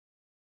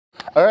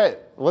All right,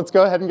 let's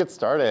go ahead and get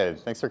started.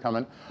 Thanks for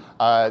coming.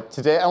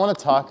 Today I want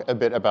to talk a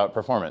bit about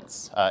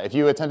performance. If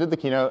you attended the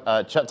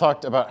keynote, Chet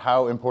talked about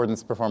how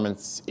important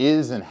performance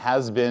is and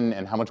has been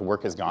and how much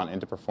work has gone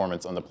into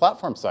performance on the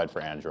platform side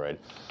for Android.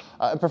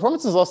 And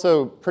performance is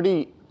also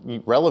pretty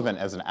relevant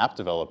as an app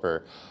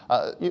developer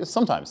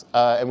sometimes.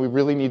 And we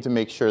really need to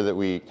make sure that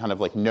we kind of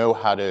like know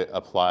how to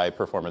apply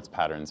performance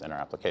patterns in our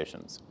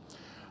applications.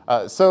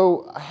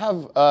 So I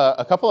have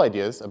a couple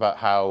ideas about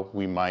how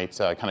we might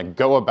kind of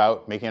go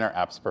about making our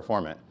apps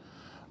performant.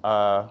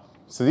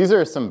 So these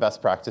are some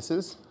best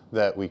practices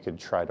that we could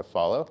try to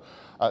follow.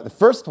 The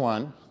first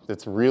one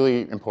that's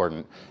really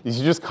important is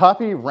you just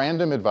copy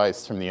random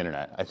advice from the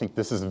internet. I think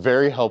this is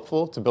very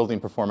helpful to building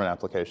performant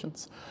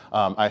applications.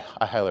 I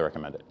highly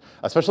recommend it,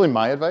 especially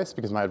my advice,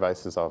 because my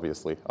advice is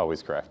obviously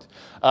always correct.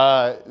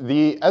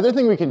 The other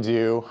thing we can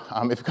do,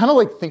 if you kind of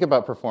like think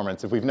about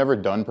performance, if we've never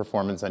done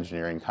performance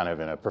engineering kind of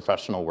in a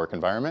professional work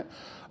environment,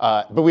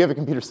 but we have a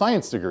computer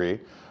science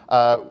degree,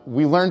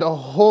 we learned a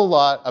whole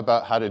lot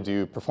about how to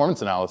do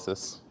performance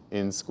analysis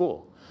in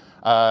school.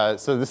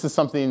 So this is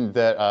something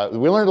that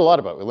we learned a lot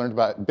about. We learned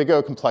about big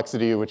O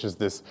complexity, which is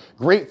this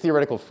great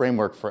theoretical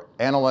framework for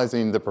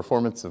analyzing the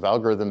performance of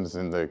algorithms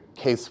in the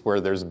case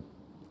where there's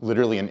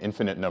literally an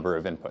infinite number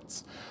of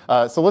inputs.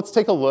 So let's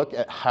take a look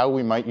at how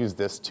we might use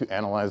this to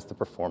analyze the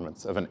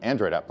performance of an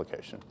Android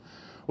application.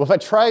 Well, if I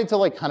tried to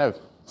like kind of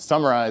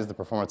summarize the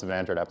performance of an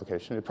Android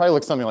application, it probably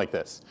looks something like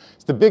this.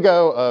 It's the big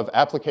O of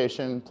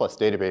application plus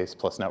database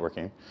plus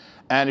networking.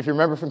 And if you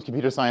remember from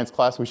computer science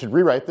class, we should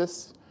rewrite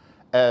this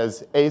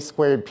as a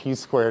squared p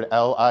squared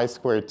li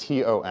squared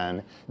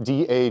ton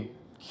dA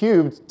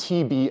cubed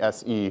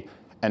tbse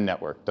and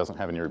network. Doesn't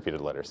have any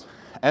repeated letters.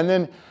 And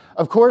then,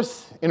 of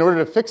course, in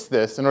order to fix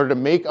this, in order to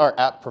make our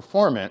app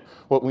performant,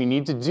 what we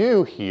need to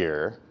do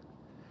here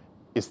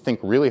is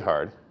think really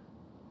hard,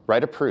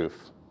 write a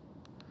proof,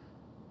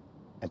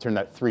 and turn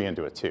that 3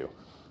 into a 2.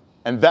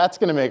 And that's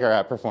going to make our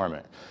app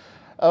performant.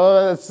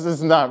 Oh, this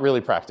is not really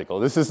practical.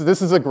 This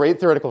is a great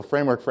theoretical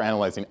framework for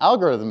analyzing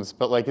algorithms,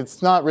 but like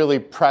it's not really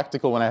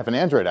practical when I have an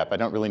Android app. I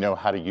don't really know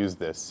how to use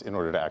this in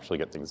order to actually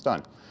get things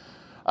done.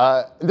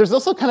 There's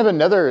also kind of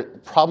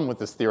another problem with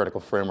this theoretical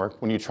framework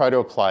when you try to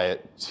apply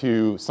it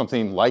to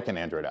something like an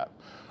Android app.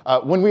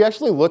 When we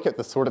actually look at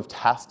the sort of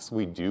tasks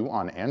we do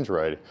on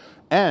Android,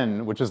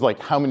 n, which is like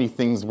how many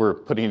things we're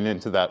putting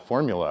into that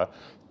formula,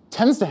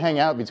 tends to hang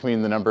out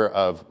between the number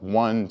of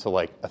 1 to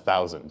like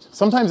 1,000.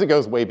 Sometimes it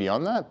goes way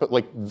beyond that, but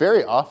like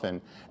very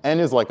often, n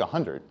is like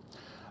 100.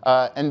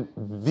 And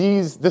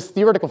this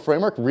theoretical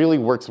framework really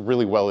works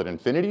really well at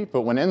infinity,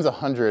 but when n's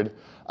 100,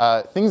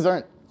 things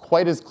aren't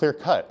quite as clear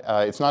cut.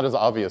 It's not as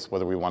obvious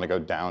whether we want to go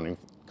down in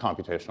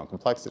computational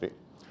complexity.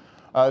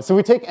 So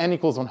we take n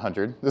equals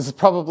 100. This is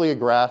probably a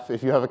graph.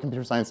 If you have a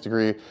computer science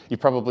degree, you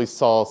probably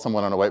saw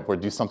someone on a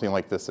whiteboard do something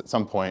like this at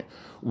some point,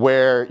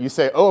 where you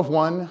say O of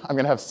 1, I'm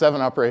going to have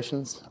 7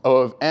 operations. O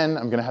of n,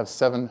 I'm going to have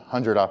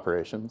 700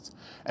 operations.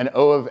 And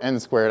O of n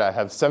squared, I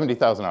have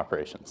 70,000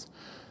 operations.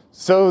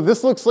 So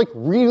this looks like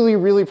really,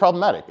 really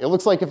problematic. It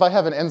looks like if I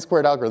have an n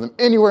squared algorithm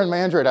anywhere in my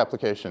Android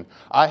application,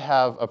 I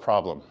have a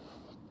problem.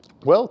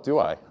 Well, do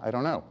I? I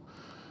don't know.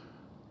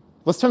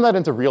 Let's turn that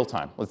into real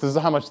time. This is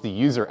how much the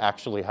user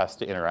actually has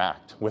to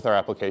interact with our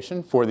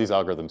application for these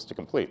algorithms to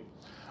complete.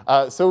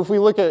 So if we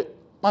look at,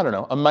 I don't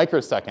know, a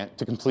microsecond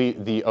to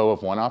complete the O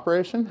of 1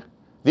 operation,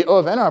 the O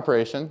of n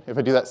operation, if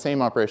I do that same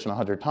operation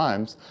 100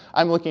 times,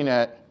 I'm looking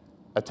at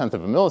 1/10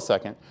 of a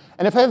millisecond.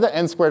 And if I have the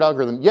n squared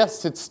algorithm,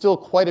 yes, it's still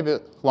quite a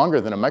bit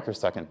longer than a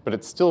microsecond, but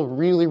it's still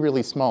really,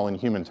 really small in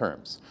human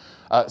terms.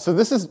 So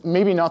this is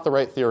maybe not the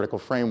right theoretical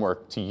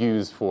framework to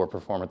use for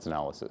performance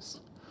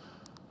analysis.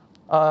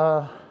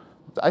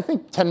 I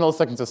think 10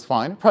 milliseconds is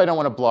fine. Probably don't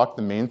want to block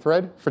the main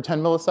thread for 10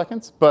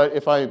 milliseconds, but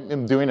if I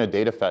am doing a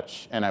data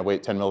fetch and I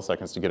wait 10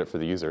 milliseconds to get it for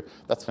the user,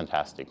 that's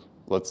fantastic.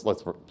 Let's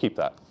keep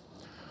that.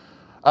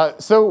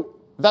 So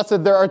that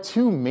said, there are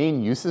 2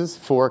 main uses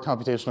for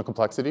computational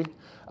complexity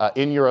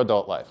in your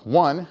adult life.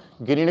 One,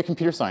 getting a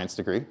computer science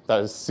degree. That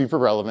is super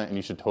relevant, and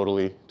you should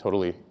totally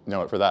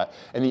know it for that.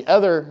 And the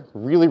other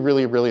really,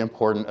 really, really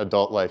important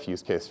adult life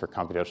use case for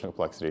computational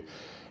complexity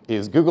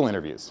is Google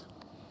interviews.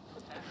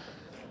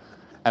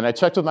 And I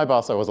checked with my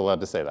boss, I was allowed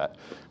to say that.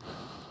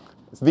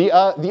 The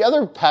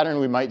other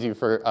pattern we might do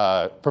for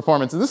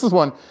performance, and this is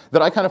one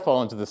that I kind of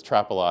fall into this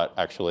trap a lot,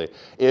 actually,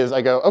 is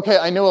I go, OK,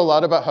 I know a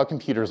lot about how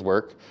computers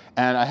work,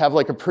 and I have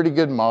like a pretty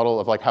good model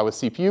of like how a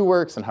CPU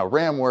works and how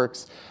RAM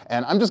works,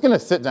 and I'm just going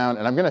to sit down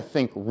and I'm going to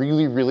think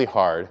really, really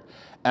hard,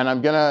 and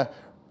I'm going to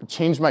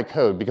change my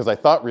code because I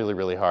thought really,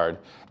 really hard,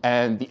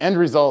 and the end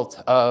result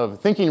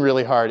of thinking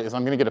really hard is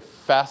I'm going to get a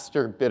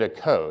faster bit of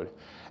code.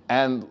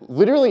 And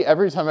literally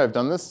every time I've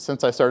done this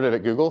since I started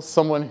at Google,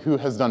 someone who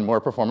has done more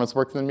performance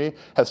work than me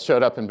has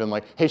showed up and been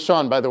like, hey,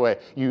 Sean, by the way,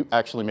 you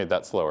actually made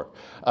that slower.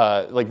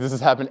 Like this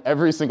has happened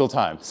every single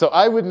time. So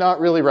I would not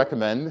really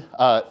recommend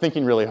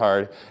thinking really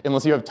hard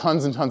unless you have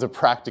tons and tons of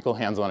practical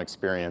hands-on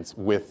experience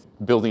with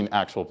building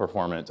actual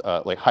performance,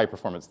 like high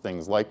performance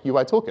things like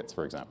UI toolkits,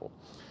 for example.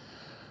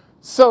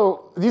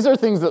 So these are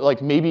things that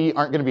like maybe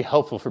aren't going to be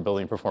helpful for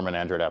building performant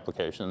Android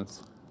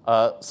applications.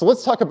 So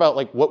let's talk about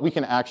like what we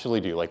can actually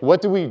do. Like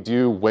what do we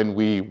do when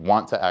we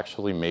want to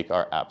actually make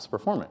our apps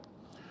performant?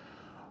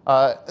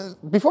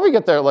 Before we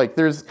get there, like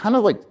there's kind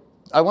of like,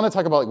 I want to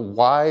talk about like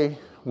why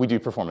we do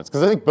performance,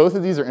 because I think both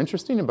of these are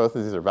interesting and both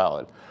of these are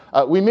valid.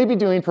 We may be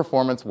doing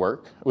performance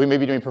work. We may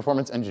be doing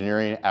performance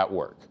engineering at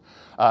work.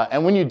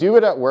 And when you do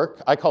it at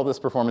work, I call this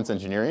performance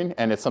engineering,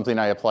 and it's something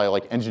I apply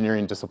like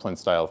engineering discipline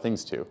style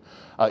things to.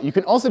 You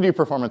can also do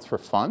performance for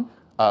fun,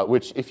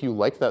 which if you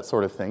like that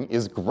sort of thing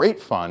is great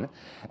fun.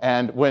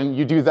 And when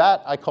you do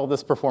that, I call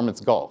this performance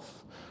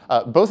golf.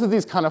 Both of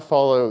these kind of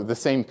follow the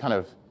same kind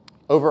of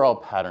overall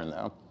pattern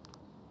though.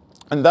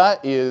 And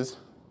that is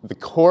the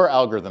core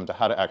algorithm to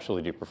how to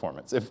actually do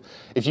performance.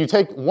 If you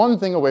take one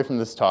thing away from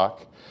this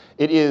talk,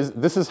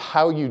 this is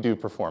how you do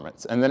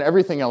performance, and then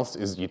everything else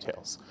is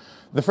details.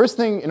 The first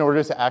thing in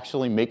order to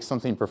actually make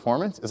something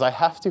performant is I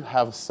have to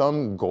have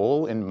some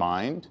goal in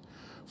mind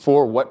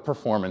for what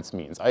performance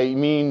means. I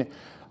mean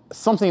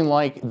something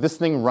like this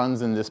thing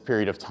runs in this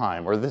period of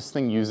time, or this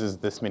thing uses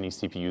this many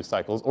CPU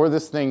cycles, or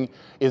this thing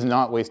is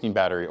not wasting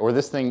battery, or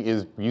this thing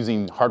is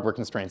using hardware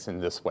constraints in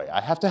this way.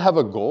 I have to have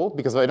a goal,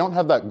 because if I don't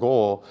have that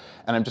goal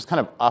and I'm just kind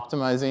of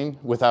optimizing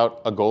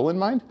without a goal in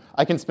mind,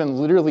 I can spend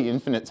literally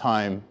infinite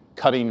time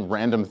cutting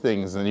random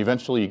things, and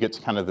eventually you get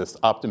to kind of this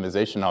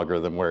optimization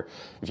algorithm where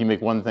if you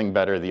make one thing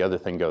better, the other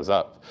thing goes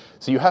up.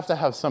 So you have to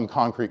have some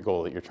concrete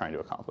goal that you're trying to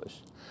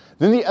accomplish.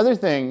 Then the other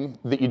thing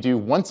that you do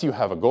once you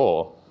have a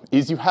goal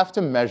is you have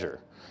to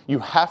measure. You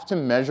have to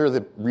measure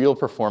the real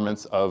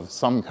performance of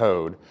some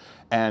code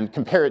and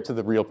compare it to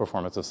the real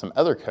performance of some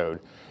other code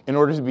in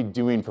order to be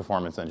doing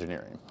performance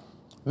engineering.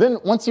 Then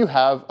once you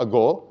have a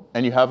goal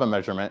and you have a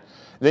measurement,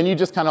 then you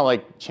just kind of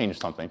like change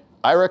something.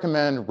 I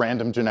recommend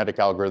random genetic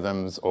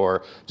algorithms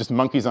or just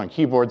monkeys on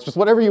keyboards, just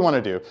whatever you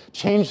want to do.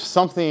 Change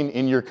something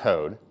in your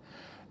code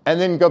and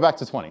then go back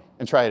to 20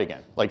 and try it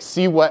again. Like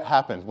see what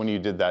happened when you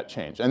did that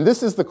change. And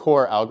this is the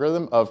core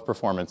algorithm of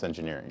performance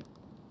engineering.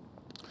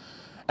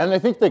 And I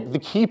think the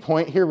key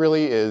point here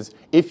really is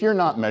if you're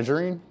not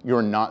measuring,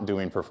 you're not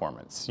doing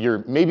performance.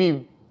 You're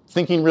maybe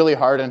thinking really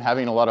hard and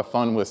having a lot of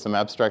fun with some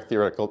abstract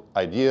theoretical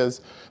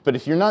ideas, but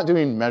if you're not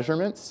doing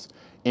measurements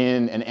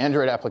in an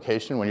Android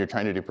application when you're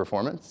trying to do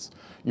performance,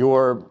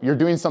 you're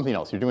doing something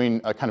else. You're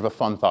doing a kind of a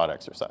fun thought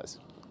exercise.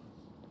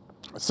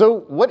 So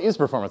what is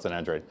performance in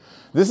Android?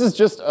 This is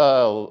just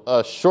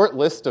a short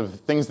list of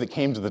things that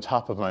came to the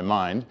top of my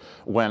mind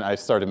when I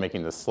started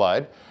making this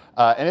slide.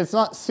 And it's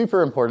not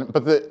super important,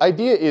 but the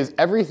idea is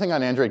everything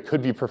on Android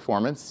could be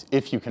performance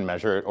if you can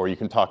measure it or you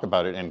can talk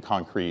about it in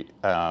concrete,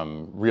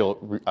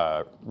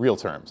 real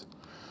terms.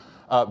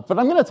 But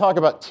I'm going to talk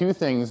about two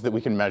things that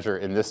we can measure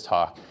in this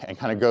talk and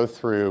kind of go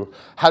through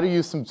how to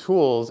use some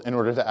tools in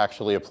order to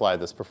actually apply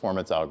this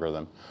performance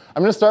algorithm.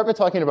 I'm going to start by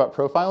talking about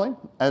profiling,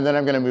 and then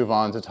I'm going to move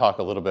on to talk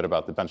a little bit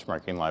about the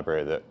benchmarking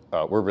library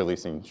that we're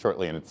releasing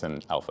shortly, and it's in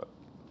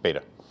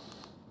beta.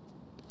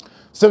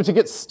 So to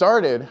get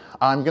started,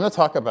 I'm going to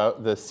talk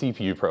about the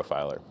CPU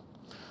profiler.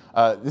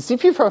 The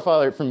CPU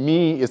profiler, for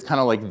me, is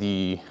kind of like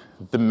the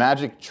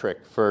magic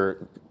trick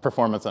for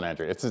performance on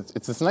Android.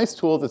 It's this nice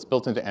tool that's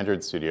built into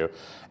Android Studio.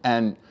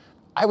 And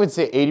I would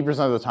say 80%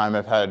 of the time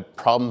I've had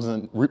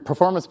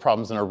performance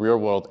problems in a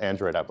real-world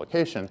Android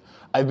application.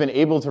 I've been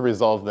able to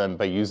resolve them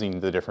by using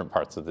the different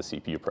parts of the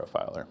CPU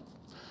profiler.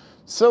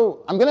 So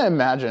I'm going to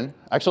imagine,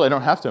 actually I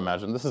don't have to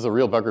imagine, this is a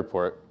real bug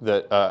report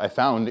that I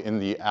found in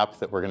the app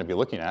that we're going to be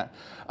looking at.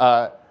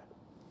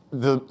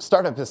 The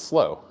startup is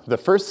slow. The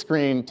first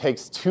screen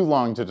takes too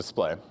long to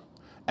display.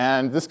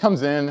 And this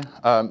comes in,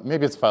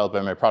 maybe it's filed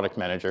by my product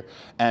manager,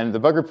 and the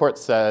bug report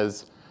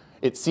says,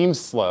 it seems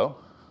slow,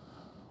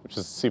 which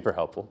is super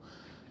helpful,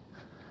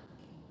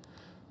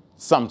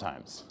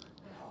 sometimes.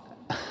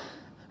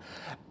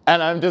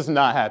 And I'm just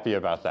not happy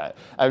about that.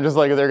 I'm just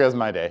like, there goes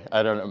my day.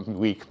 I don't know,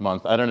 week,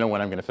 month, I don't know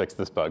when I'm gonna fix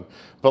this bug.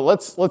 But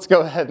let's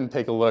go ahead and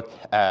take a look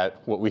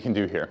at what we can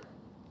do here.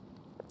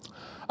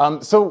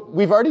 So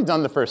we've already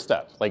done the first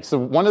step. So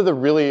one of the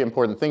really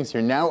important things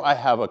here, now I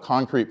have a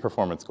concrete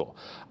performance goal.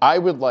 I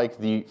would like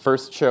the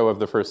first show of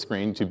the first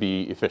screen to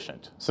be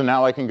efficient. So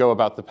now I can go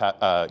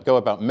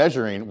about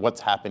measuring what's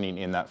happening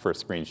in that first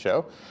screen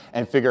show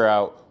and figure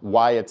out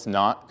why it's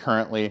not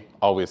currently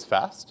always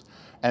fast,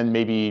 and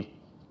maybe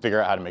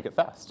figure out how to make it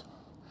fast.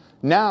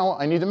 Now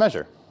I need to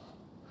measure.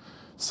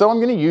 So I'm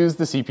going to use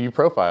the CPU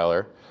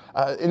profiler.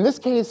 In this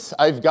case,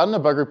 I've gotten a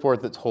bug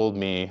report that told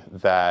me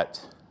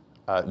that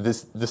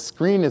the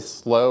screen is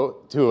slow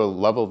to a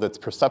level that's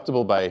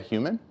perceptible by a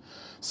human.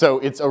 So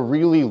it's a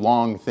really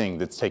long thing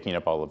that's taking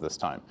up all of this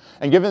time.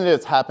 And given that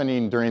it's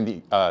happening during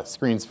the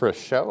screen's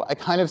first show, I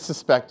kind of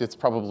suspect it's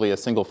probably a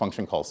single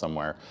function call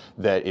somewhere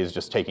that is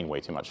just taking way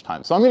too much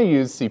time. So I'm going to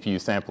use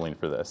CPU sampling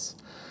for this.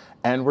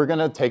 And we're going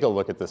to take a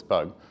look at this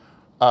bug.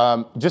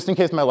 Just in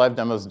case my live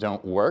demos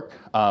don't work,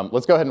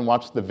 let's go ahead and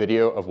watch the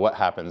video of what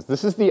happens.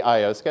 This is the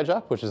IO Schedule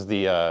app, which is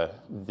the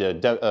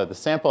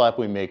sample app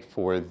we make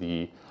for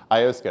the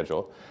IO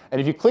schedule.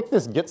 And if you click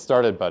this Get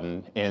Started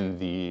button in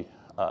the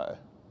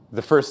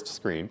the first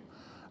screen.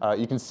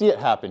 You can see it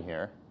happen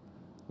here.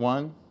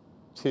 1,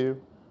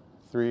 2,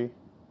 3,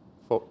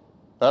 4.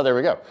 Oh, there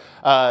we go.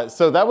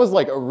 So that was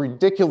like a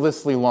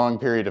ridiculously long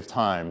period of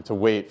time to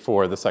wait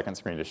for the second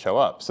screen to show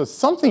up. So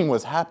something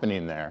was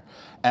happening there,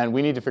 and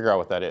we need to figure out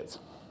what that is.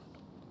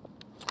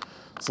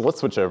 So let's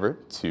switch over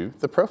to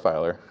the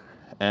profiler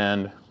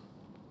and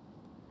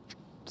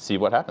see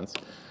what happens.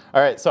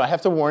 All right, so I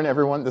have to warn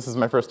everyone, this is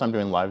my first time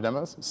doing live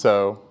demos,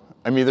 so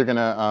I'm either going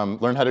to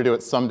learn how to do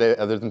it someday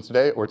other than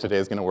today, or today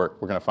is going to work.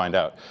 We're going to find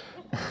out.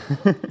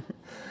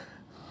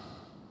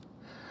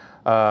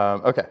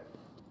 OK.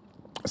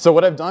 So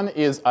what I've done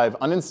is I've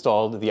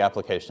uninstalled the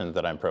application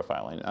that I'm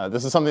profiling.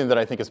 This is something that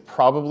I think is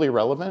probably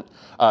relevant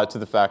to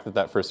the fact that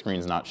that first screen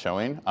is not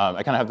showing.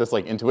 I kind of have this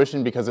like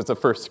intuition because it's a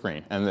first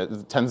screen, and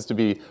it tends to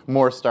be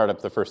more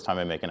startup the first time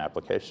I make an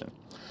application.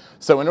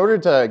 So in order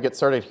to get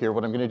started here,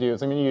 what I'm going to do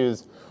is I'm going to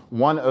use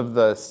one of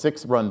the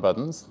 6 run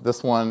buttons.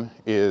 This one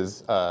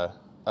is a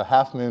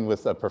half moon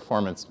with a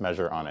performance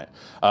measure on it.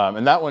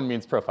 And that one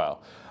means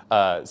profile.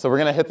 So we're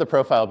going to hit the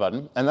profile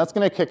button, and that's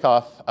going to kick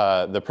off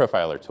the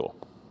profiler tool.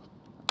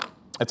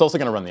 It's also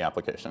going to run the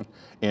application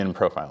in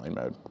profiling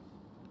mode.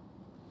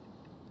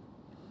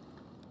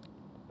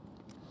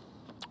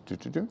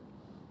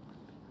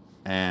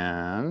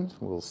 And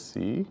we'll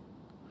see.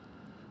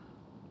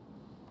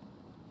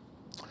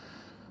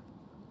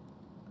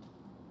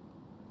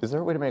 Is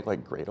there a way to make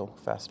like Gradle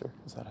faster?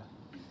 Is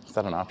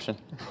that an option?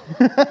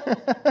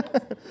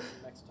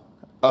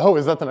 Oh,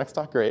 is that the next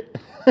talk? Great.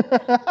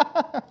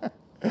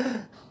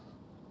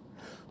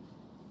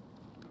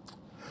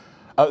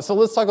 So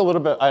let's talk a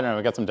little bit, I don't know,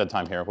 we got some dead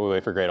time here, we'll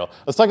wait for Gradle.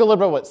 Let's talk a little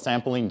bit about what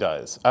sampling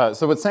does.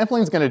 So what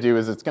sampling is going to do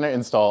is it's going to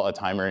install a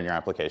timer in your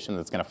application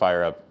that's going to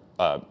fire up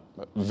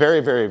very,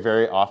 very,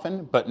 very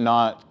often, but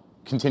not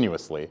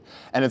continuously.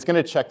 And it's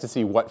going to check to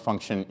see what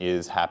function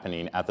is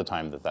happening at the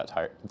time that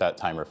that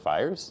timer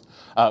fires,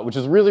 which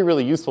is really,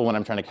 really useful when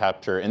I'm trying to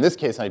capture. In this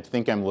case, I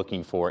think I'm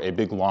looking for a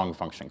big, long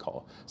function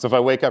call. So if I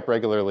wake up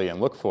regularly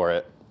and look for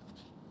it,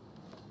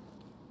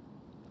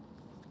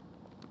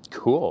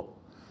 cool.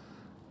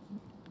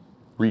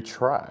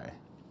 Retry.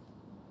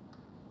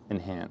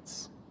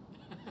 Enhance.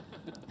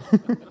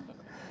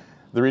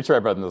 The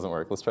retry button doesn't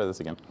work. Let's try this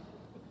again.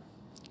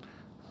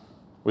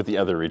 With the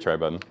other retry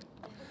button.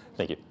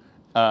 Thank you.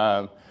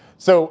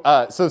 So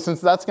since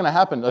that's going to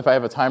happen, if I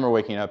have a timer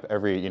waking up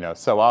every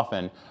so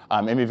often,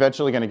 I'm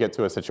eventually going to get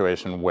to a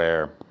situation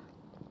where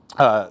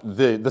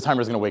the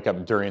timer is going to wake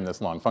up during this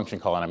long function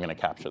call, and I'm going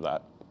to capture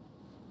that.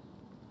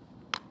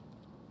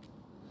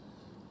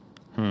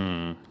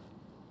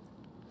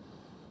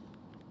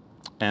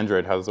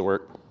 Android, how does it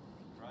work?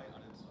 Try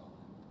uninstall.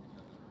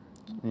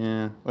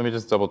 Yeah, let me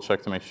just double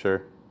check to make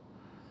sure.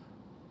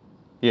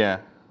 Yeah,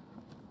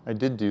 I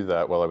did do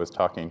that while I was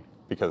talking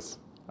because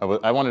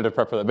I wanted to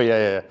prep for that, but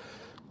yeah.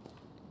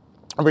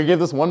 I'm going to give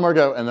this one more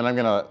go, and then I'm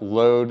going to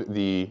load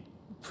the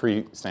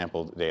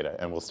pre-sampled data,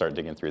 and we'll start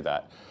digging through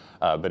that.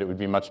 But it would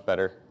be much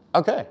better.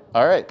 OK,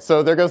 all right,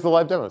 so there goes the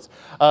live demos.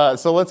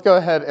 So let's go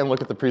ahead and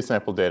look at the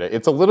pre-sampled data.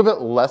 It's a little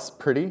bit less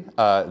pretty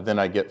than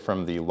I get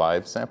from the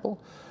live sample,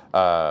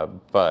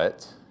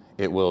 but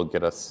it will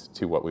get us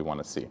to what we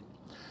want to see.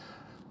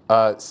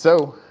 Let's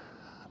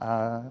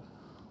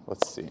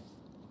see.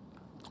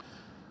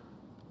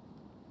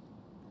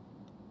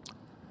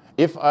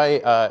 If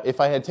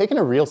I had taken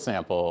a real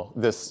sample,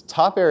 this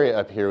top area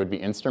up here would be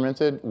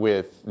instrumented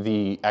with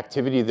the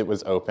activity that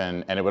was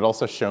open, and it would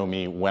also show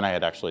me when I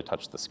had actually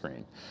touched the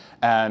screen.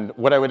 And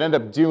what I would end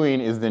up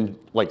doing is then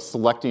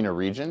selecting a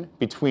region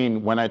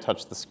between when I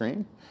touched the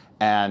screen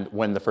and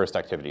when the first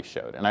activity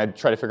showed. And I'd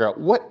try to figure out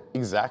what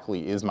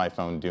exactly is my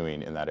phone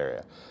doing in that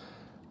area.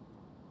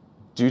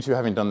 Due to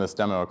having done this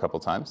demo a couple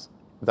times,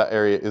 that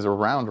area is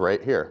around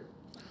right here.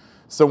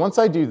 So once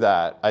I do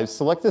that, I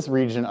select this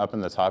region up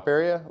in the top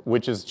area,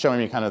 which is showing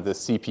me kind of the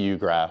CPU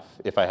graph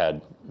if I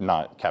had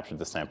not captured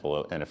the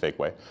sample in a fake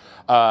way.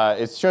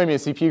 It's showing me a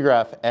CPU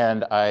graph,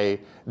 and I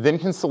then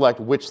can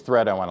select which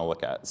thread I want to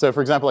look at. So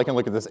for example, I can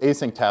look at this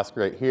async task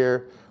right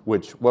here,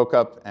 which woke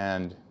up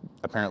and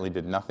apparently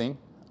did nothing.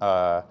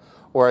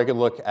 Or I could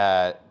look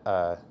at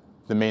the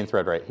main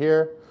thread right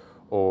here,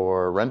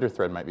 or render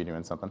thread might be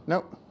doing something.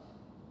 Nope.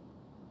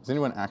 Is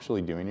anyone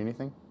actually doing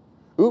anything?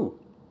 Ooh,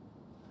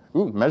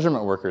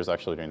 measurement worker is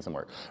actually doing some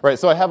work. Right,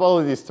 so I have all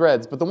of these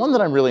threads, but the one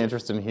that I'm really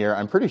interested in here,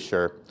 I'm pretty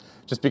sure,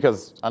 just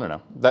because, I don't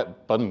know,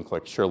 that button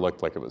click sure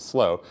looked like it was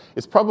slow,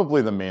 is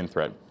probably the main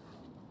thread.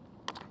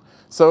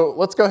 So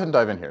let's go ahead and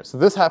dive in here. So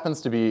this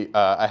happens to be,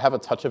 I have a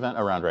touch event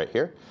around right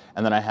here,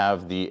 and then I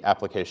have the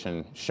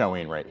application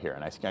showing right here.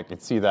 And I can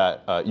see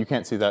that. You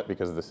can't see that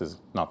because this is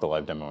not the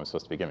live demo I'm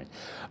supposed to be giving.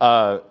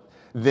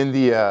 Then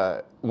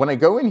when I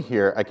go in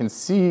here, I can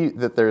see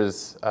that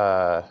there's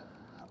a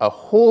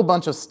whole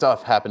bunch of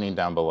stuff happening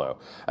down below.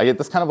 I get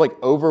this kind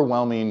of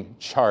overwhelming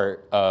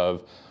chart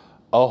of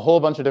a whole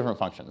bunch of different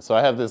functions. So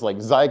I have this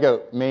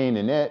zygote main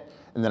init,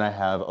 and then I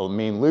have a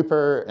main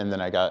looper, and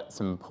then I got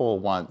some pull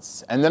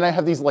once, and then I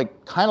have these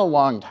kind of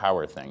long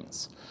tower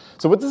things.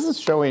 So what this is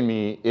showing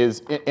me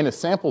is, in a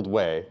sampled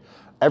way,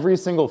 every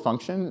single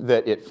function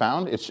that it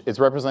found, it's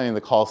representing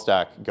the call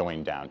stack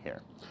going down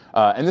here.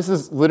 And this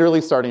is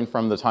literally starting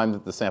from the time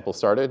that the sample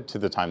started to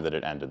the time that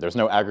it ended. There's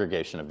no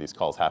aggregation of these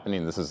calls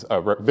happening. This is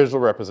a visual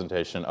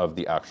representation of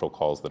the actual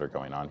calls that are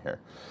going on here.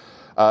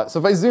 So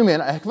if I zoom in,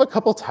 I have a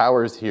couple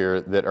towers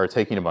here that are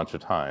taking a bunch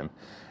of time.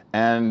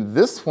 And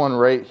this one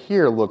right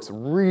here looks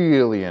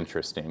really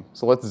interesting.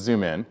 So let's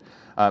zoom in.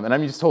 And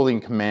I'm just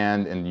holding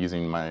Command and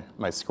using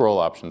my scroll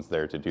options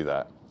there to do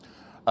that.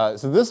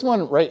 So this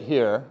one right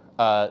here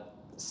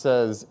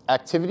says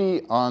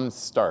activity on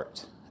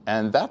start.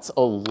 And that's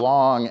a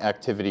long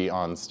activity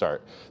on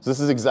start. So this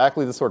is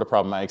exactly the sort of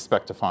problem I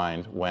expect to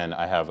find when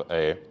I have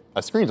a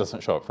screen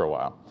doesn't show up for a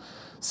while.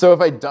 So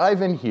if I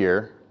dive in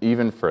here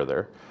even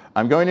further,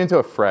 I'm going into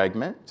a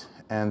fragment.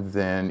 And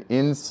then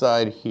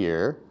inside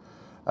here,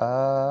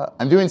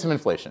 I'm doing some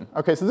inflation.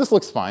 OK, so this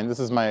looks fine. This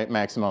is my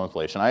maximal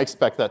inflation. I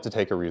expect that to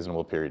take a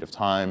reasonable period of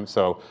time.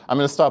 So I'm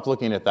going to stop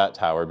looking at that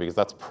tower, because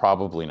that's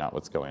probably not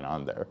what's going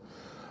on there.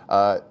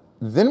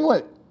 Then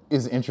what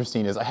is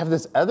interesting is I have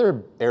this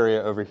other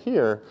area over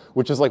here,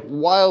 which is like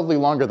wildly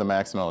longer than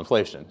maximal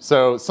inflation.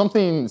 So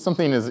something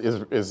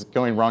is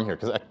going wrong here,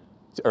 because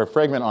or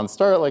fragment on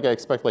start, like I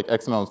expect like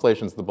XML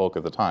inflation is the bulk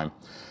of the time.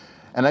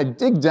 And I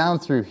dig down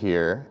through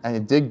here, and I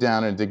dig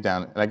down and dig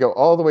down, and I go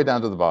all the way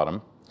down to the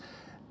bottom.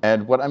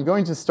 And what I'm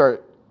going to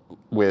start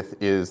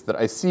with is that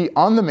I see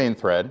on the main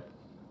thread,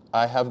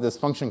 I have this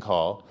function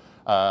call.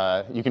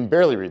 You can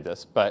barely read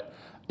this, but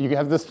you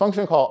have this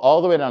function call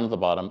all the way down to the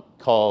bottom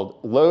called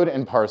load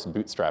and parse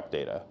bootstrap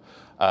data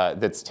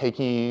that's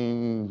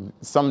taking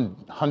some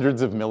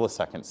hundreds of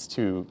milliseconds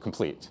to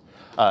complete.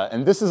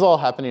 And this is all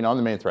happening on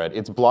the main thread.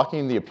 It's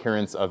blocking the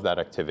appearance of that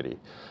activity.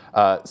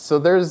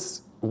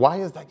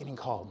 Why is that getting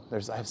called?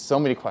 I have so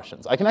many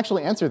questions. I can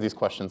actually answer these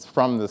questions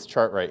from this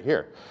chart right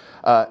here.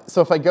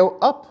 So if I go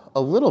up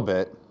a little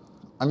bit,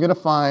 I'm going to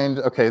find,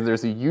 OK,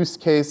 there's a use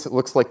case. It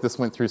looks like this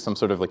went through some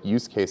sort of like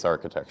use case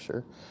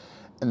architecture.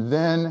 And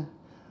then,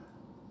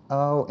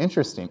 oh,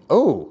 interesting.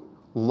 Oh,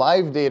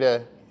 live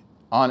data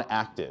on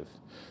active.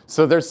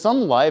 So there's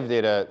some live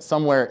data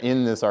somewhere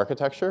in this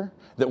architecture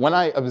that when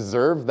I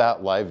observe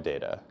that live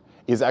data,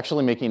 is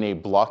actually making a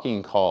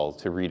blocking call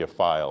to read a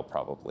file,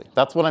 probably.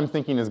 That's what I'm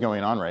thinking is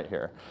going on right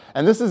here.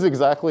 And this is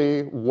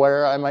exactly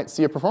where I might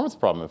see a performance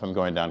problem if I'm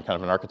going down kind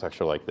of an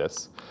architecture like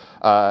this.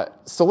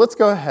 So let's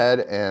go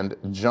ahead and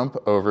jump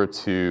over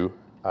to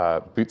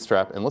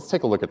Bootstrap, and let's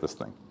take a look at this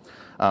thing.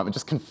 And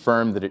just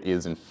confirm that it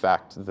is, in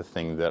fact, the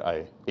thing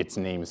that its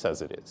name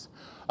says it is.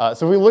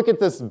 So if we look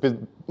at this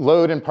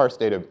load and parse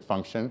data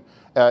function,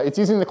 it's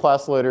using the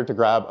class loader to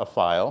grab a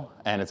file,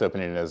 and it's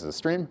opening it as a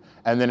stream,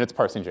 and then it's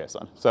parsing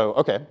JSON. So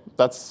OK,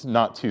 that's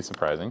not too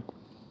surprising.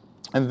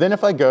 And then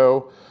if I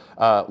go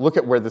look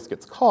at where this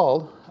gets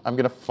called, I'm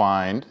going to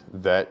find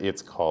that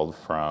it's called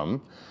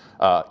from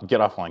get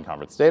offline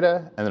conference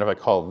data. And then if I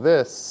call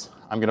this,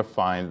 I'm going to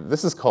find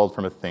this is called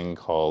from a thing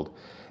called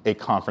a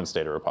conference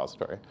data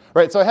repository.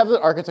 Right, so I have the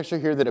architecture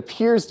here that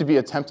appears to be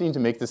attempting to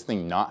make this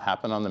thing not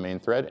happen on the main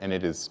thread, and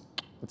it's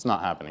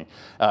not happening.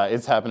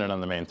 It's happening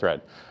on the main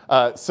thread.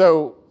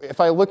 So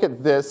if I look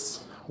at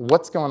this,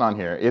 what's going on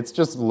here? It's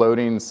just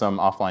loading some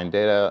offline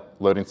data,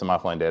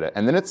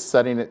 and then it's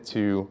setting it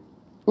to,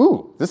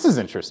 ooh, this is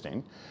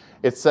interesting.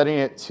 It's setting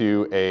it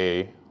to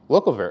a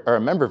local or a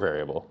member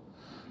variable.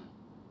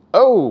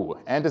 Oh,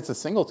 and it's a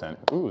singleton.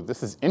 Ooh,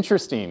 this is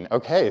interesting.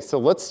 OK, so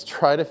let's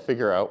try to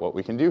figure out what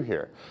we can do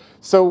here.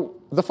 So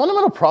the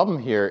fundamental problem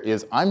here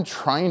is I'm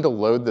trying to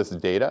load this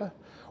data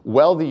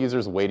while the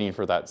user's waiting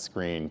for that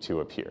screen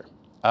to appear.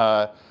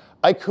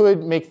 I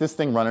could make this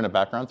thing run in a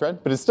background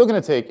thread, but it's still going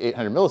to take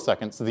 800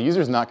 milliseconds, so the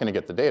user's not going to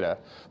get the data.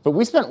 But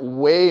we spent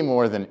way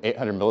more than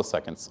 800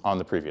 milliseconds on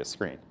the previous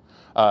screen.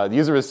 The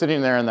user was sitting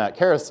there in that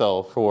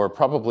carousel for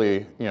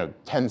probably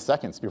 10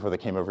 seconds before they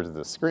came over to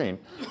this screen.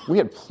 We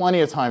had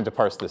plenty of time to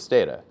parse this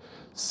data.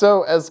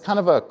 So as kind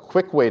of a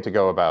quick way to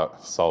go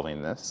about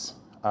solving this,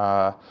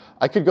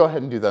 I could go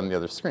ahead and do that on the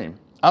other screen.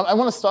 I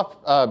want to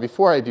stop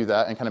before I do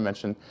that and kind of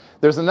mention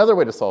there's another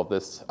way to solve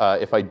this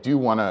if I do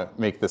want to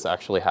make this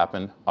actually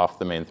happen off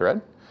the main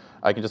thread.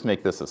 I can just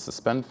make this a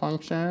suspend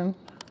function.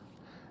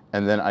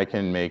 And then I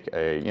can make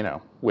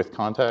a, with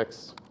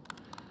context,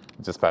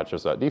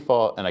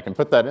 dispatchers.default, and I can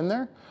put that in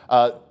there.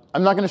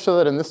 I'm not going to show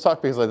that in this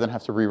talk because I then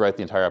have to rewrite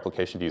the entire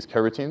application to use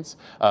coroutines.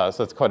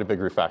 So it's quite a big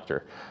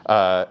refactor.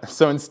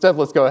 So instead,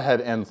 let's go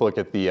ahead and look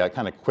at the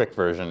kind of quick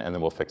version, and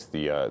then we'll fix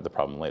the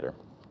problem later.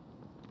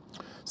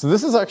 So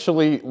this is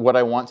actually what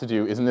I want to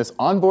do is in this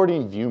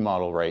onboarding view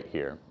model right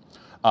here.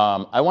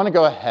 I want to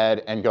go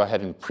ahead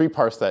and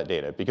pre-parse that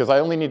data, because I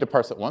only need to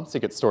parse it once.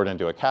 It gets stored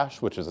into a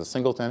cache, which is a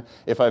singleton.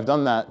 If I've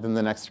done that, then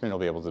the next screen will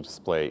be able to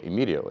display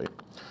immediately.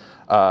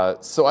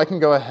 So I can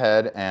go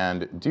ahead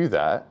and do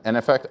that. And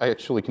in fact, I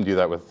actually can do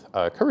that with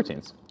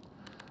coroutines.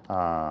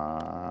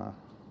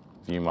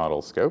 View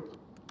model scope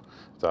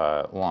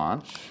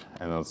launch,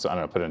 and then I'm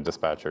going to put in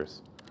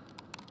dispatchers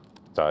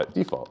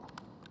default.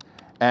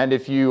 And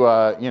if you,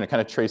 kind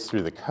of trace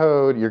through the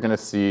code, you're going to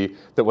see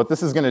that what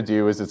this is going to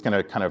do is it's going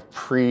to kind of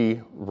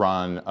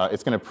pre-run,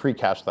 it's going to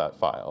pre-cache that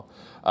file.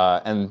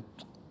 And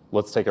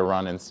let's take a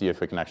run and see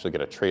if we can actually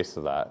get a trace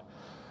of that.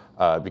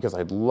 Because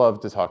I'd love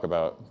to talk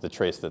about the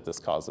trace that this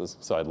causes.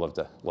 So I'd love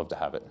to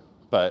have it.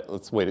 But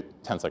let's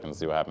wait 10 seconds and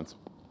see what happens.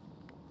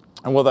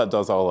 And while that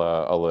does, I'll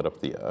load up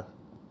the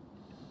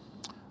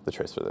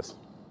trace for this.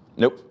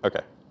 Nope, OK.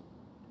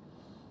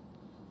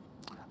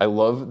 I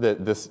love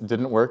that this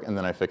didn't work, and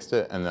then I fixed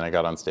it, and then I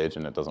got on stage,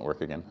 and it doesn't work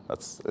again.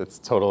 It's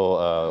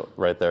total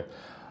right there.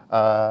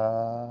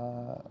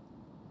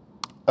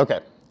 OK,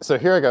 so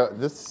here I go.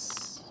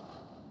 This.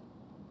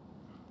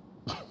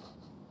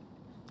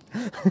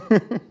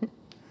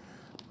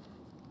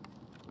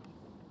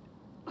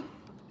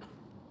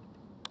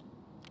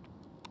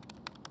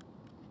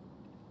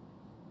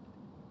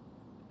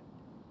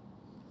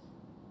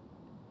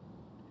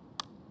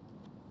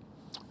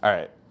 All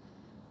right.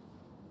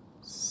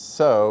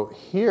 So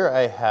here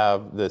I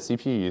have the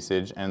CPU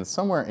usage, and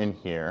somewhere in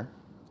here,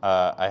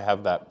 I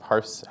have that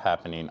parse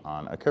happening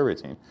on a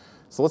coroutine.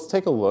 So let's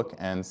take a look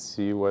and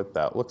see what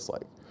that looks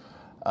like.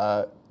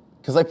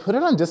 Because I put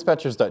it on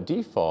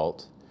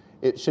dispatchers.default,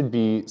 it should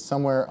be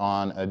somewhere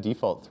on a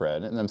default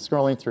thread. And I'm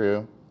scrolling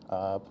through,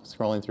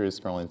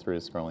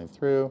 scrolling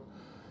through.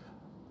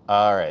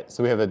 All right,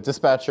 so we have a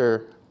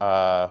dispatcher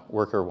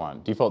worker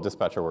 1, default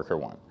dispatcher worker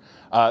 1.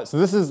 So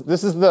this is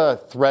the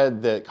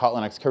thread that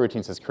Kotlin X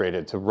coroutines has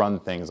created to run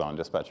things on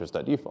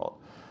dispatchers.default.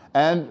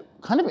 And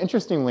kind of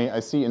interestingly, I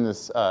see in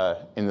this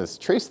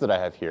trace that I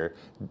have here,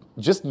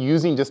 just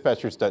using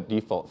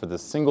dispatchers.default for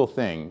this single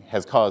thing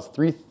has caused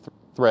 3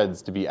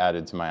 threads to be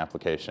added to my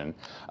application,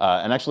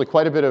 and actually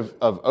quite a bit of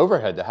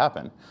overhead to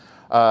happen.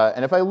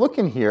 And if I look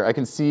in here, I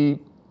can see,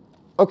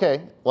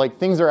 OK, like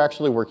things are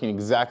actually working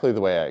exactly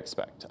the way I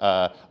expect.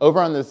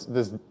 Over on this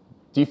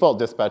default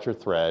dispatcher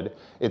thread,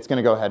 it's going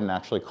to go ahead and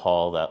actually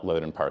call that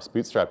load and parse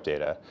bootstrap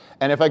data.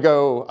 And if I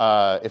go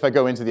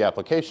into the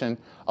application,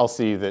 I'll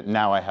see that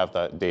now I have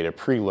that data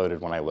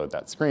preloaded when I load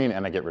that screen,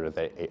 and I get rid of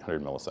the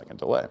 800 millisecond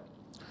delay.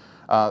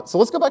 So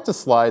let's go back to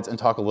slides and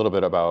talk a little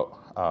bit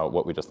about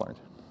what we just learned.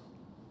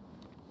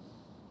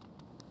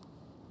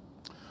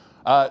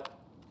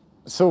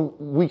 So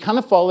we kind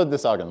of followed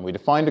this algorithm. We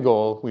defined a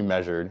goal, we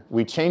measured,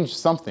 we changed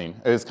something.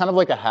 It was kind of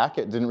like a hack.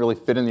 It didn't really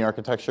fit in the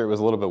architecture. It was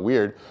a little bit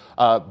weird.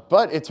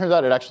 But it turns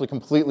out it actually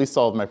completely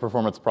solved my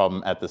performance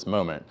problem at this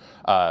moment.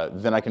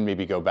 Then I can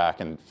maybe go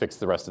back and fix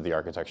the rest of the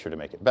architecture to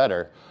make it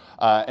better.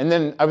 And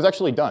then I was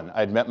actually done.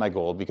 I'd met my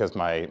goal because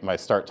my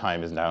start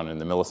time is down in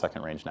the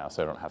millisecond range now,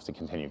 so I don't have to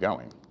continue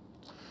going.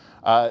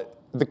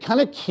 The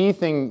kind of key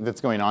thing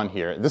that's going on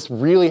here, this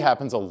really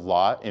happens a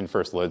lot in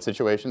first load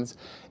situations.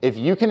 If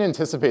you can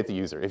anticipate the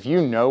user, if you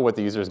know what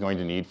the user is going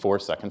to need 4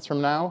 seconds from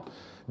now,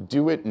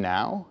 do it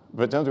now,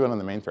 but don't do it on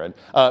the main thread.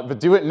 But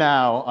do it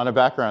now on a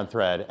background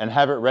thread and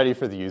have it ready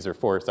for the user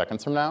 4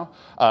 seconds from now.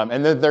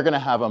 And then they're going to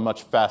have a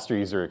much faster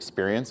user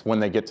experience when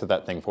they get to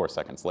that thing 4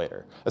 seconds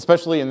later,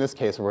 especially in this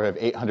case where we have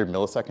 800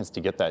 milliseconds to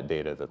get that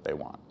data that they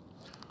want.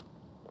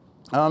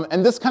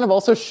 And this kind of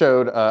also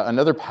showed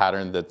another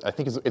pattern that I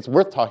think it's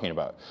worth talking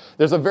about.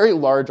 There's a very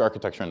large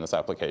architecture in this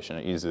application.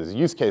 It uses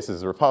use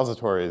cases,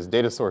 repositories,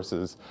 data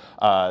sources.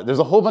 There's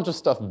a whole bunch of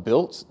stuff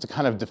built to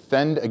kind of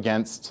defend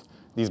against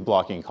these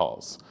blocking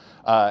calls.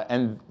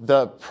 And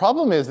the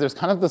problem is there's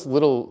kind of this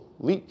little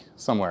leak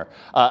somewhere.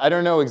 I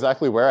don't know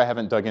exactly where. I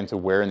haven't dug into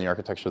where in the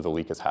architecture the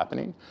leak is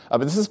happening.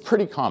 But this is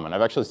pretty common.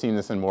 I've actually seen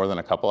this in more than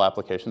a couple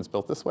applications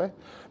built this way.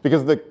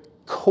 Because the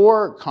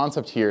core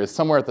concept here is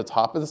somewhere at the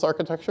top of this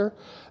architecture,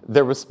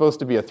 there was supposed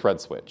to be a thread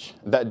switch.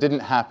 That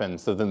didn't happen,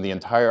 so then the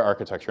entire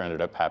architecture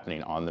ended up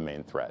happening on the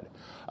main thread.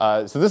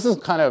 So this is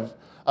kind of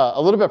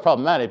a little bit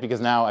problematic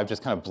because now I've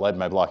just kind of bled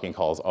my blocking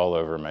calls all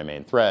over my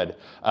main thread.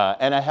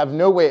 And I have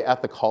no way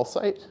at the call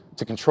site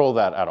to control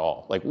that at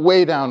all. Like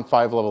way down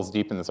 5 levels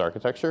deep in this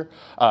architecture,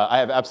 I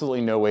have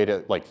absolutely no way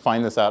to like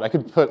find this out. I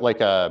could put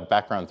like a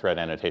background thread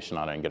annotation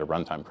on it and get a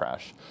runtime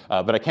crash,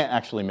 but I can't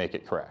actually make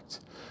it correct.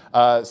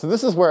 So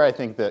this is where I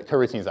think that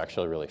coroutines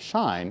actually really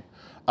shine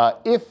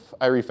if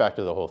I refactor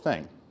the whole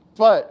thing.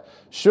 But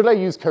should I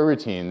use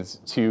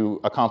coroutines to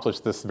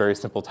accomplish this very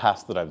simple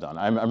task that I've done?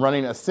 I'm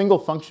running a single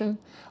function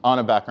on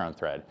a background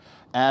thread.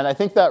 And I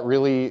think that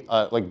really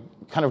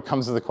kind of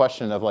comes to the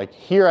question of like,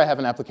 here I have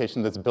an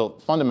application that's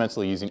built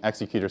fundamentally using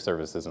executor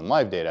services and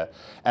live data.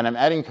 And I'm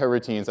adding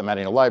coroutines, I'm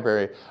adding a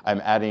library,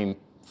 I'm adding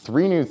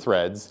 3 new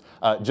threads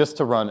just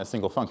to run a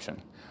single function.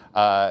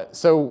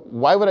 So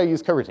why would I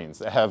use coroutines?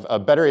 They have a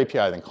better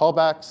API than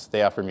callbacks.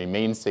 They offer me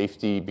main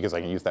safety because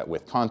I can use that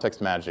with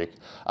context magic.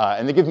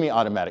 And they give me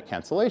automatic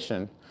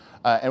cancellation.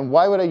 And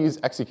why would I use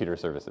executor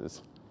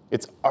services?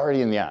 It's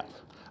already in the app.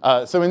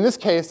 So in this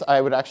case,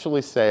 I would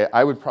actually say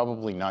I would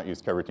probably not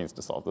use coroutines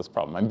to solve this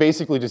problem. I'm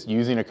basically just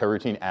using a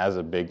coroutine as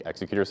a big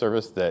executor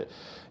service that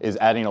is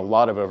adding a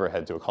lot of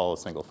overhead to a call a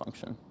single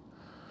function.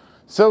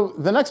 So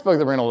the next bug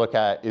that we're going to look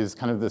at is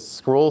kind of this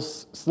slow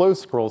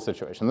scroll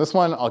situation. This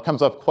one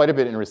comes up quite a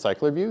bit in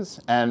recycler views,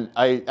 and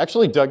I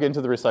actually dug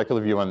into the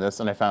recycler view on this,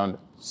 and I found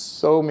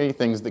so many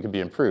things that could be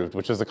improved,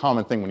 which is a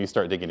common thing when you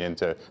start digging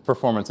into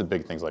performance of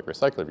big things like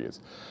recycler views.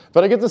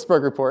 But I get this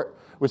bug report,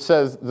 which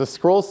says the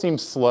scroll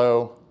seems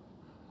slow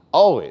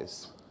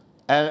always.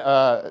 And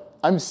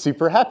I'm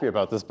super happy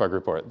about this bug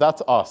report.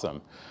 That's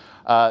awesome.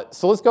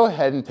 So let's go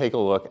ahead and take a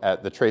look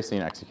at the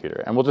tracing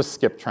executor. And we'll just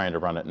skip trying to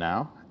run it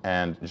now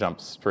and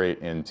jump straight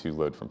into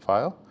load from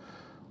file.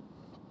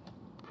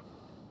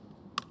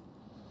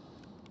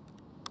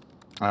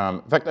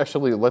 In fact,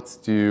 actually, let's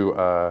do,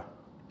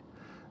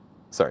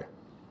 sorry.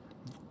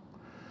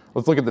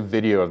 Let's look at the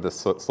video of this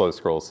slow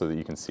scroll so that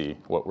you can see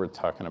what we're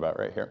talking about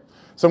right here.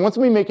 So once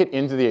we make it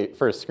into the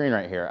first screen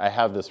right here, I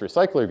have this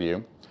recycler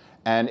view.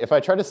 And if I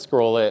try to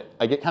scroll it,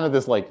 I get kind of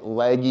this like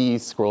laggy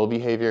scroll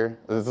behavior.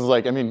 This is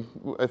like, I mean,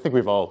 I think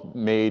we've all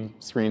made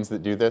screens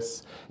that do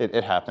this.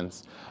 It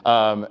happens.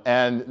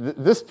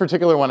 This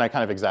particular one I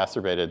kind of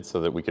exacerbated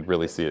so that we could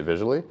really see it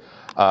visually.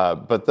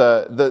 But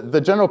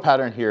the general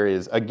pattern here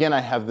is, again, I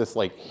have this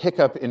like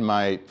hiccup in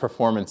my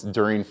performance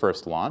during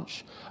first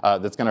launch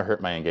that's going to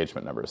hurt my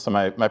engagement numbers. So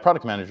my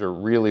product manager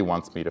really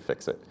wants me to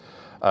fix it.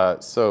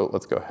 So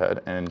let's go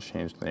ahead and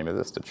change the name of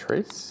this to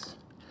trace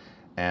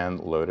and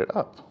load it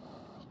up.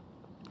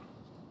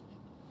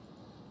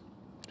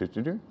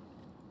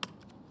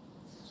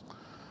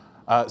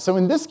 So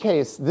in this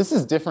case, this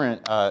is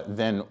different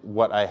than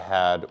what I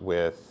had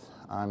with,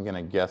 I'm going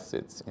to guess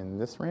it's in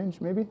this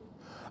range, maybe?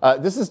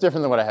 This is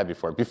different than what I had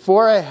before.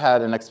 Before, I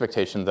had an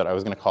expectation that I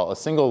was going to call a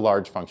single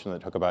large function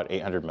that took about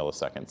 800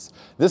 milliseconds.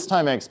 This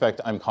time, I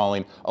expect I'm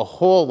calling a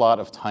whole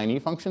lot of tiny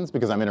functions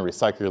because I'm in a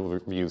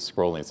recycler view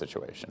scrolling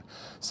situation.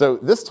 So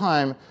this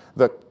time,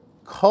 the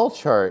call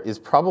chart is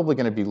probably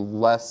going to be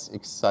less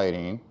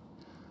exciting.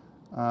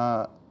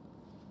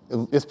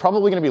 Is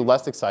probably going to be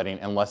less exciting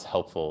and less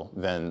helpful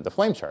than the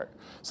flame chart.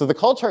 So the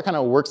call chart kind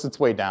of works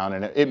its way down,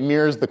 and it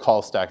mirrors the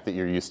call stack that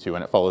you're used to,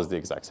 and it follows the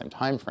exact same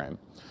time frame.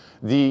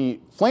 The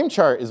flame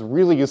chart is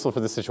really useful for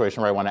the situation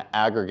where I want to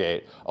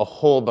aggregate a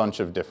whole bunch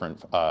of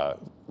different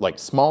like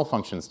small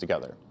functions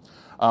together.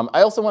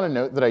 I also want to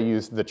note that I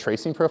used the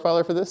tracing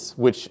profiler for this,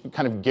 which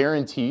kind of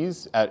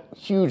guarantees at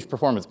huge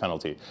performance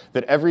penalty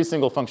that every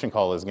single function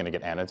call is going to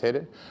get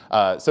annotated.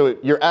 So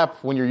your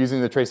app, when you're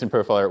using the tracing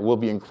profiler, will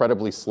be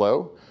incredibly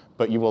slow,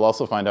 but you will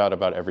also find out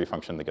about every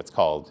function that gets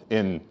called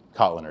in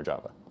Kotlin or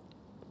Java.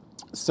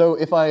 So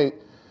if I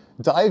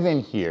dive in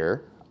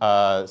here,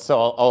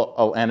 so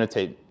I'll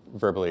annotate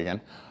verbally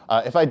again.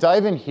 If I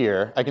dive in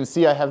here, I can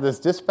see I have this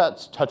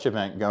dispatch touch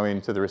event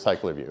going to the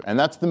recycler view. And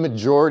that's the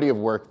majority of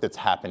work that's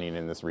happening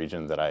in this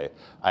region that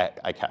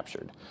I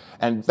captured.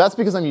 And that's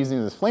because I'm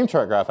using this flame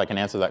chart graph, I can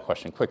answer that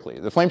question quickly.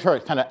 The flame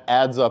chart kind of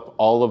adds up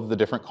all of the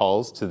different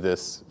calls to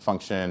this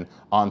function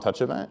on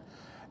touch event.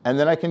 And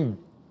then I can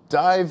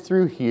dive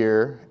through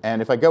here,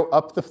 and if I go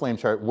up the flame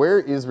chart, where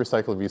is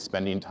recycler view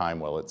spending time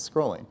while it's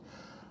scrolling?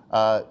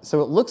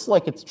 So it looks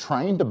like it's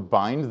trying to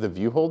bind the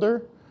view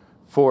holder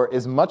for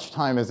as much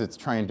time as it's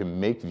trying to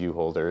make view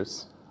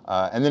holders,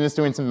 and then it's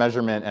doing some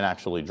measurement and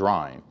actually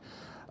drawing.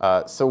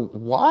 So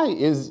why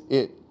is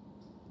it,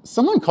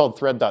 someone called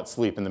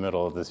thread.sleep in the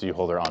middle of this view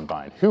holder on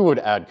bind. Who would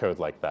add code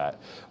like that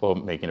while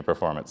making a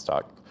performance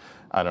talk?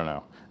 I don't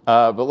know.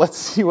 But let's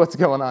see what's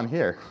going on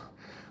here.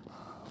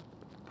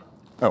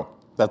 Oh.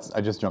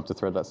 I just jumped to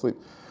thread.sleep.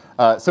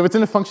 So it's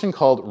in a function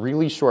called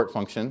really short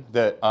function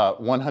that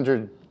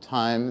 100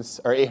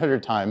 times or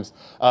 800 times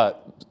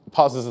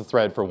pauses the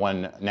thread for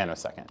 1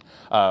 nanosecond,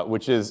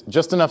 which is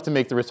just enough to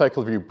make the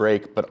recycle view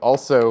break, but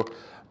also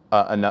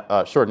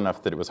short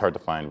enough that it was hard to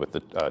find with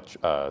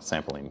the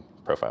sampling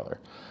profiler.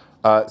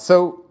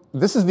 So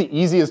this is the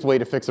easiest way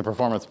to fix a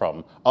performance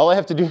problem. All I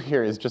have to do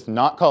here is just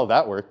not call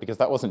that work, because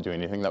that wasn't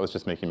doing anything. That was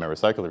just making my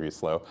recycler view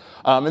slow.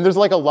 And there's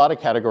like a lot of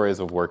categories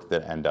of work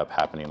that end up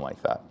happening like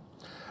that.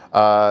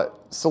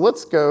 So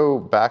let's go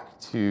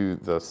back to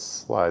the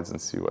slides and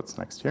see what's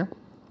next here.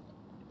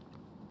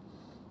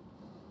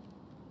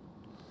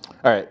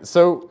 All right,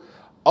 so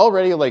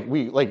already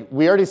we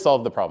already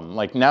solved the problem.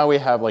 Like now we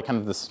have like kind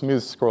of the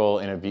smooth scroll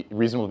in a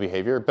reasonable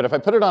behavior. But if I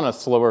put it on a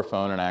slower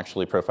phone and I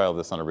actually profile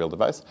this on a real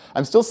device,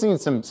 I'm still seeing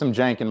some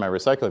jank in my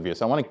recycler view.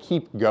 So I want to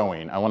keep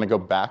going. I want to go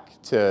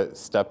back to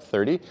step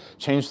 30,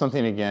 change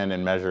something again,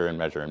 and measure and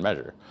measure and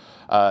measure.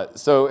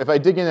 So if I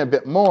dig in a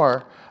bit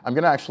more, I'm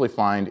going to actually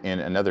find in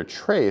another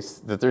trace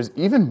that there's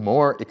even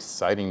more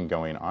exciting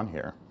going on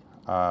here.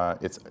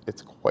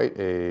 It's quite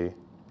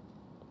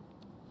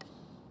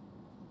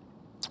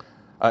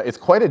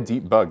a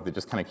deep bug that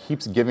just kind of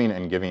keeps giving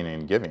and giving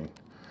and giving.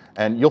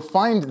 And you'll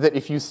find that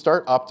if you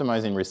start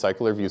optimizing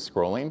recycler view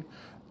scrolling,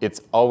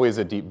 it's always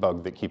a deep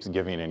bug that keeps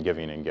giving and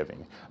giving and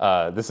giving.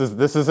 This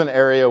is an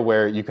area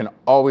where you can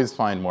always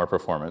find more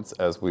performance,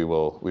 as we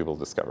will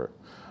discover.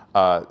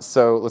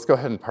 So let's go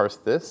ahead and parse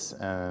this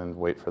and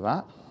wait for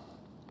that.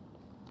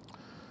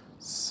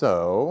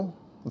 So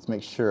let's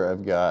make sure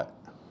I've got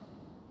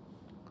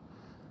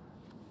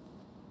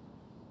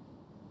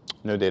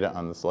No data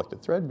on the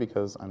selected thread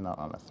because I'm not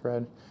on a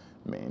thread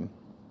main.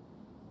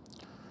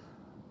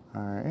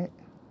 All right.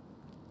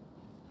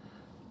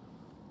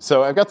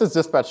 So I've got this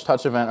dispatch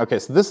touch event. OK,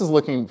 so this is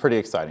looking pretty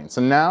exciting.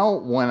 So now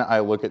when I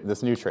look at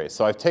this new trace,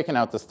 so I've taken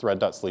out this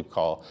thread.sleep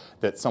call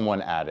that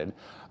someone added.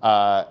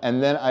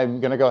 And then I'm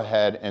going to go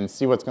ahead and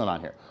see what's going on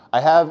here. I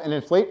have an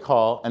inflate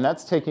call, and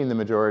that's taking the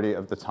majority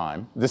of the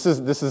time. This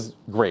is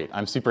great.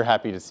 I'm super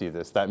happy to see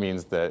this. That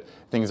means that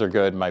things are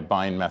good. My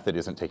bind method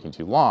isn't taking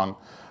too long.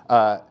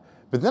 But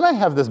then I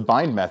have this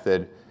bind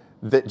method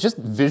that just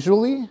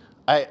visually,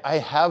 I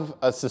have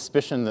a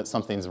suspicion that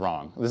something's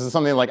wrong. This is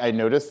something like I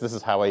noticed. This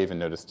is how I even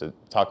noticed to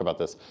talk about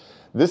this.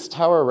 This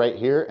tower right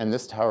here and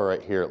this tower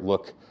right here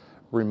look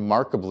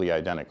remarkably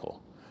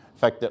identical. In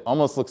fact, it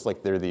almost looks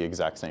like they're the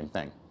exact same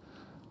thing.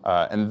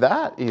 And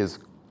that is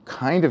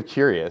kind of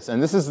curious.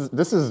 And this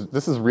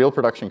is real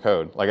production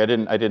code. Like I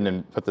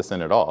didn't put this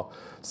in at all.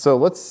 So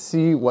let's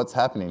see what's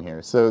happening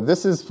here. So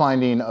this is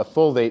finding a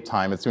full date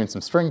time. It's doing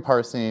some string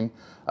parsing.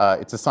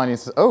 It's assigning,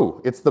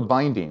 oh, it's the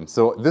binding.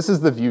 So this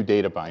is the view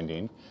data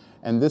binding.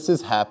 And this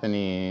is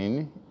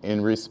happening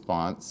in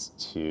response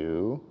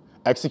to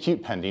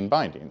execute pending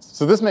bindings.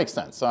 So this makes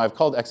sense. So I've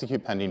called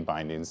execute pending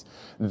bindings.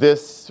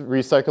 This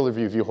recycler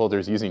view holder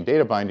is using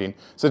data binding.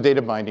 So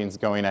data binding is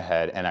going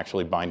ahead and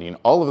actually binding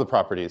all of the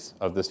properties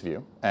of this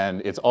view.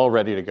 And it's all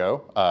ready to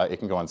go. It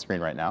can go on screen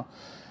right now.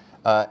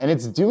 And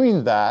it's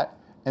doing that.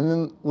 And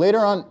then later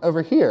on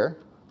over here,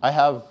 I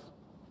have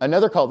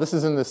another call. This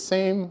is in the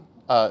same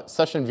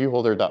session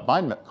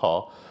viewholder.bind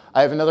call.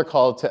 I have another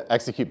call to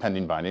execute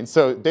pending binding.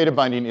 So data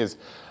binding is,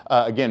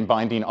 again,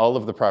 binding all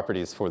of the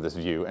properties for this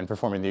view and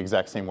performing the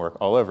exact same work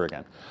all over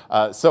again.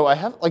 So I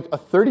have like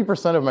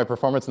 30% of my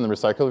performance in the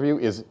recycler view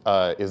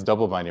is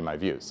double binding my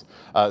views.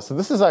 So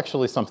this is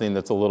actually something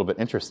that's a little bit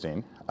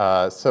interesting.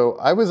 So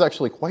I was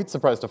actually quite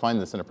surprised to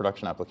find this in a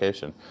production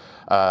application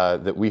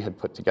that we had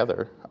put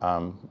together,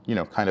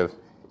 kind of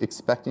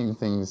expecting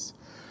things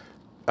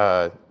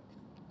to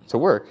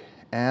work.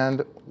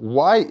 And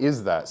why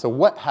is that? So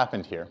what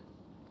happened here?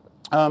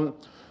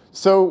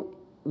 So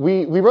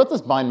we wrote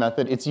this bind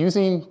method. It's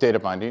using data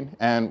binding,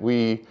 and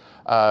we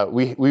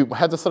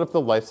had to set up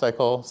the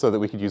lifecycle so that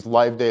we could use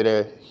live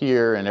data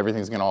here, and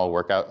everything's going to all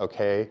work out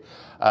OK.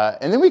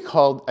 And then we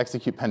called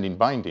execute pending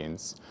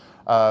bindings,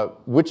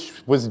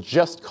 which was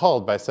just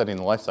called by setting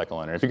the lifecycle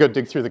owner. If you go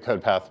dig through the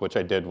code path, which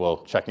I did while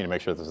checking to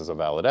make sure this is a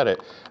valid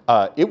edit,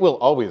 it will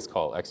always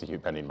call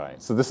execute pending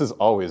bindings. So this is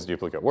always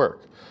duplicate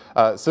work.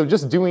 So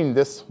just doing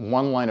this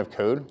one line of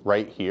code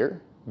right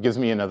here gives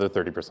me another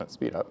 30%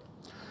 speed up.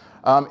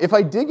 If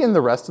I dig in the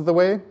rest of the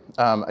way,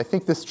 I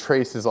think this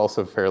trace is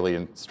also fairly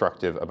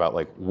instructive about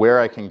like where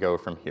I can go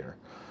from here.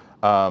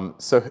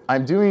 So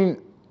I'm doing,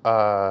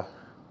 I'm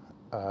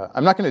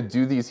not going to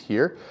do these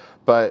here,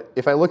 but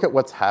if I look at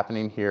what's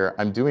happening here,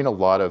 I'm doing a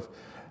lot of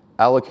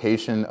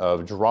allocation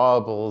of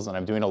drawables, and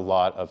I'm doing a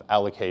lot of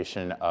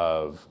allocation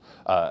of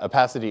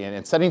opacity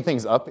and setting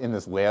things up in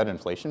this layout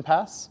inflation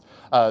pass.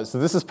 So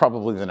this is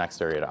probably the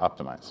next area to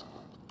optimize.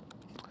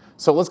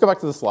 So let's go back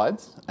to the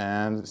slides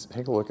and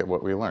take a look at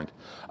what we learned.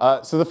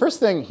 So the first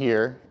thing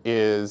here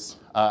is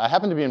I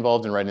happen to be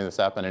involved in writing this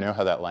app, and I know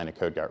how that line of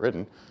code got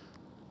written.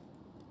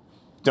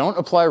 Don't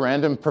apply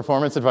random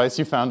performance advice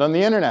you found on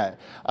the internet.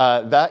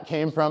 That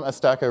came from a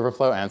Stack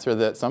Overflow answer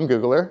that some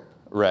Googler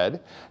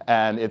read,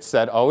 and it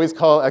said always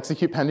call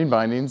execute pending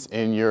bindings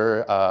in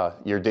your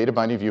data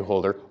binding view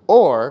holder,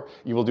 or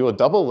you will do a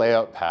double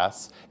layout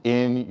pass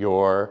in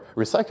your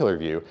recycler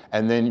view,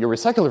 and then your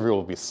recycler view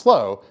will be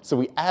slow. So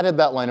we added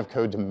that line of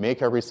code to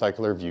make our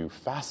recycler view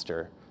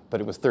faster,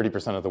 but it was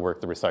 30% of the work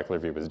the recycler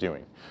view was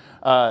doing.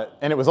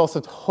 And it was also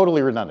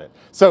totally redundant.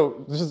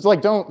 So just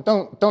like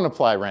don't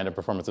apply random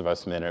performance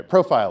advice from the internet.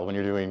 Profile when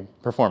you're doing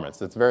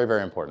performance. It's very,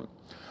 very important.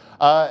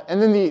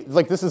 And then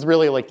this is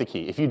really like the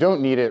key. If you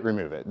don't need it,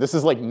 remove it. This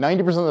is like 90%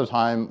 of the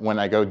time when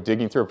I go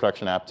digging through a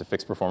production app to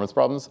fix performance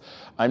problems,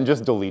 I'm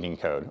just deleting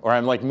code. Or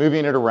I'm like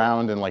moving it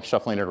around and like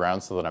shuffling it around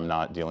so that I'm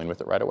not dealing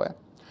with it right away.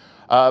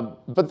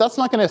 But that's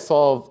not going to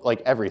solve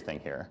like everything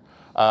here.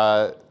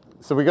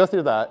 So we go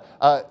through that.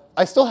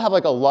 I still have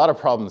like a lot of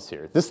problems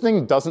here. This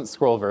thing doesn't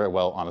scroll very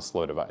well on a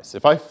slow device.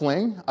 If I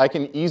fling, I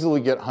can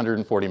easily get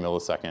 140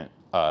 millisecond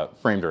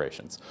frame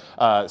durations.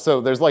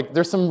 So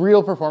there's some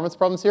real performance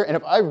problems here. And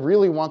if I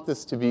really want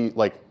this to be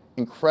like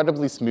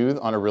incredibly smooth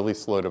on a really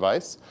slow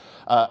device,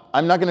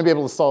 I'm not going to be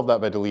able to solve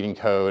that by deleting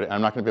code. And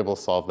I'm not going to be able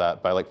to solve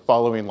that by like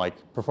following like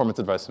performance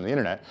advice from the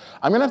internet.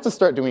 I'm going to have to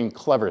start doing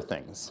clever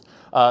things.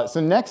 So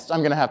next, I'm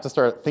going to have to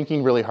start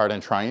thinking really hard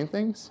and trying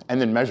things, and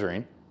then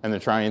measuring, and then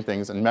trying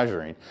things and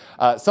measuring.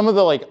 Some of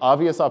the like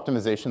obvious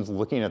optimizations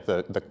looking at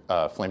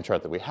the flame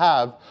chart that we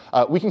have,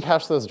 we can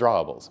cache those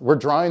drawables. We're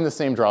drawing the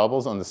same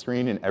drawables on the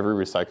screen in every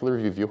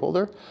recycler view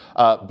holder,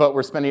 but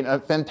we're spending a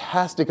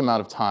fantastic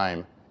amount of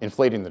time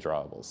inflating the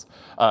drawables.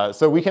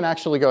 So we can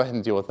actually go ahead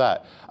and deal with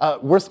that.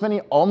 We're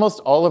spending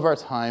almost all of our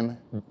time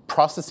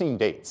processing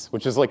dates,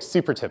 which is like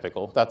super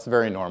typical. That's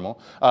very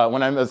normal.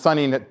 When I'm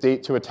assigning a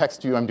date to a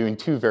text view, I'm doing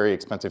two very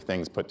expensive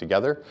things put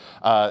together.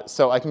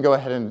 So I can go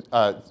ahead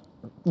and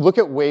look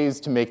at ways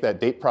to make that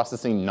date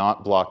processing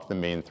not block the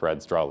main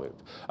thread's draw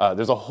loop.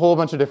 There's a whole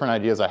bunch of different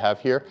ideas I have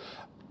here.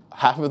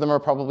 Half of them are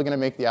probably going to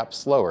make the app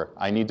slower.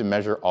 I need to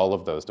measure all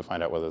of those to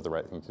find out whether they're the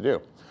right thing to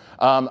do.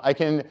 I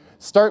can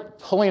start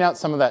pulling out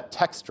some of that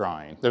text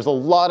drawing. There's a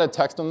lot of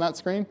text on that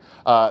screen.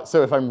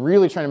 So if I'm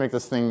really trying to make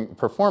this thing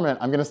performant,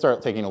 I'm going to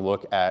start taking a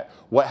look at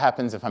what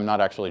happens if I'm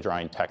not actually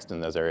drawing text in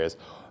those areas.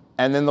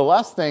 And then the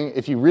last thing,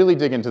 if you really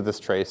dig into this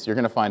trace, you're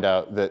going to find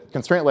out that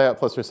constraint layout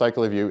plus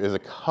recycler view is a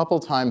couple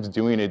times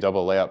doing a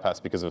double layout pass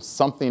because of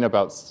something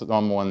about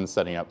someone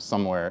setting up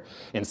somewhere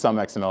in some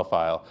XML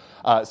file.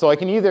 So I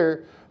can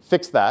either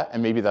fix that,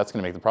 and maybe that's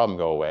going to make the problem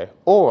go away,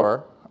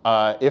 or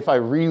if I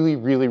really,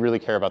 really, really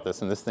care about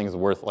this and this thing's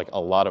worth like a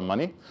lot of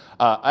money,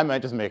 I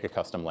might just make a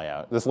custom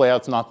layout. This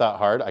layout's not that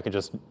hard. I could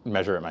just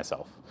measure it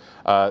myself.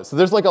 So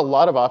there's like a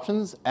lot of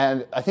options,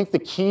 and I think the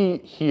key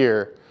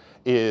here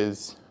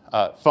is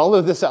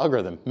follow this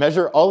algorithm.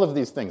 Measure all of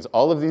these things.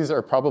 All of these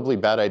are probably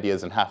bad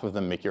ideas, and half of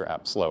them make your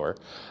app slower.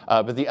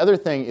 But the other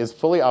thing is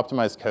fully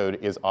optimized code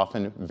is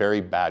often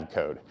very bad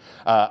code.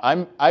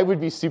 I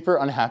would be super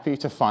unhappy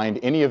to find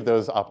any of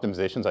those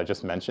optimizations I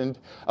just mentioned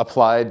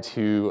applied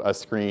to a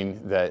screen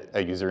that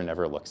a user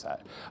never looks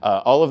at.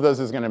 All of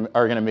those are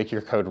going to make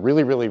your code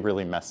really, really,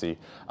 really messy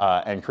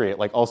and create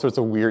like all sorts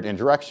of weird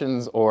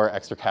indirections or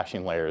extra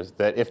caching layers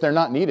that, if they're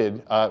not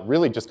needed,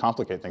 really just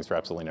complicate things for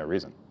absolutely no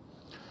reason.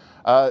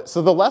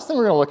 So the last thing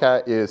we're going to look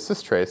at is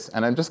systrace,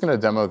 and I'm just going to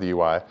demo the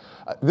UI.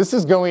 This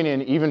is going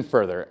in even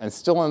further, and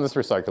still in this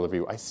recycler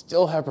view. I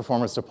still have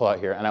performance to pull out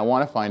here, and I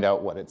want to find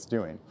out what it's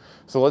doing.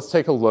 So let's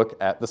take a look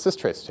at the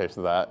systrace taste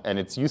of that, and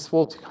it's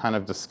useful to kind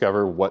of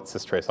discover what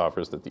systrace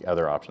offers that the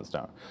other options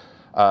don't.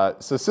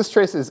 So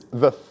systrace is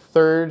the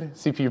third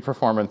CPU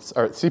performance,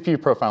 or CPU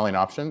profiling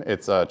option.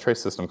 It's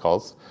trace system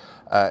calls,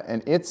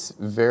 and it's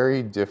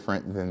very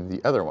different than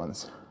the other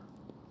ones.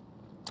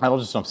 I'll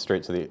just jump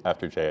straight to the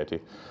after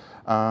JIT.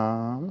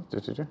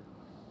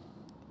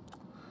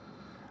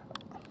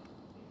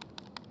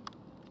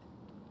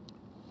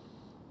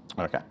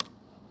 Okay.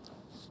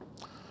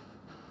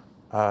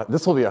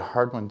 This will be a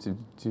hard one to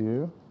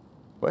do.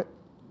 What?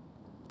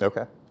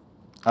 Okay.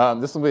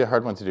 This will be a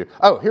hard one to do.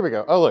 Oh, here we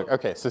go. Oh, look.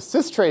 Okay, so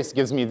systrace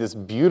gives me this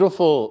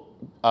beautiful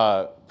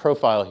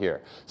profile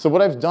here. So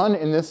what I've done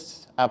in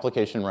this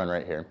application run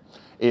right here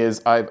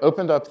is I've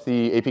opened up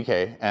the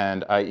APK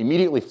and I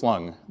immediately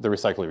flung the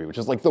recycler view, which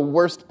is like the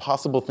worst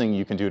possible thing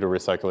you can do to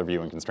recycler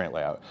view in constraint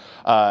layout.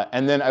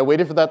 And then I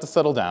waited for that to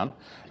settle down,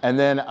 and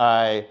then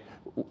I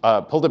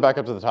pulled it back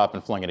up to the top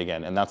and flung it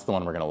again, and that's the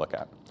one we're going to look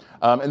at.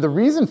 And the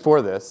reason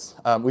for this,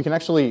 we can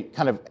actually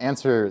kind of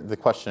answer the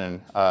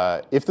question,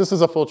 if this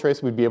is a full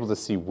trace, we'd be able to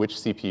see which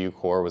CPU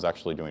core was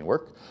actually doing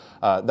work.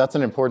 That's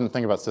an important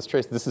thing about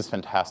systrace. This is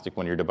fantastic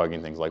when you're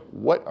debugging things like,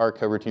 what are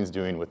coroutines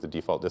doing with the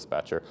default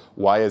dispatcher?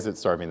 Why is it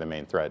starving the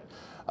main thread?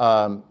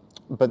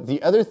 But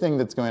the other thing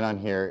that's going on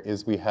here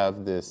is we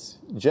have this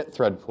jet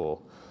thread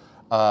pool,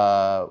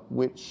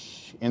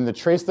 which in the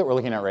trace that we're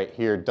looking at right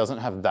here doesn't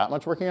have that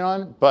much working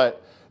on.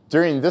 But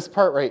during this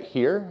part right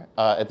here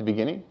at the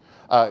beginning,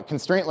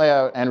 constraint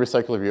layout and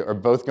recycler view are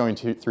both going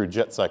through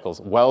jet cycles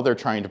while they're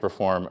trying to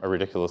perform a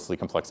ridiculously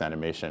complex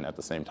animation at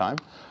the same time.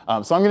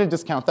 So I'm going to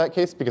discount that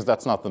case because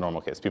that's not the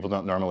normal case. People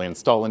don't normally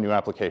install a new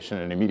application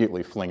and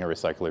immediately fling a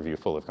recycler view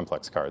full of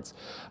complex cards.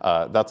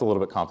 That's a little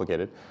bit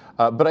complicated.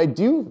 But I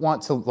do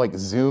want to like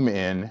zoom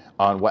in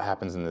on what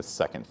happens in this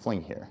second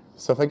fling here.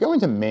 So if I go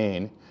into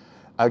main,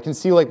 I can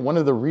see like one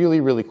of the really,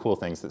 really cool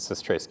things that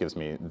systrace gives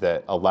me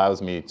that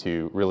allows me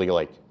to really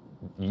like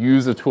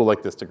use a tool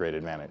like this to great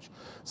advantage.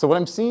 So what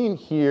I'm seeing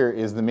here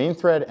is the main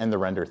thread and the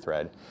render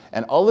thread.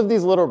 And all of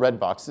these little red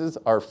boxes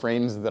are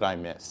frames that I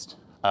missed.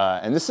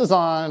 And this is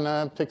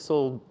on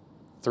Pixel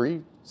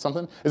 3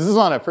 something. This is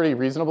on a pretty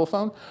reasonable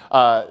phone.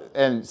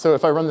 And so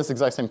if I run this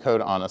exact same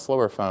code on a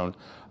slower phone,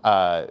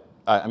 I'm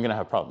going to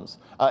have problems.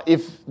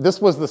 If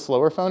this was the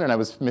slower phone and I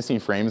was missing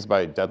frames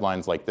by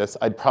deadlines like this,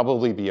 I'd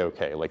probably be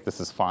OK. Like, this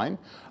is fine.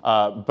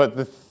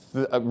 But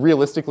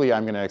realistically,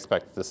 I'm going to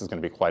expect this is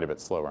going to be quite a bit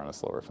slower on a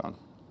slower phone.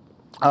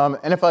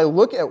 And if I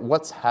look at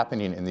what's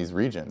happening in these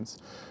regions,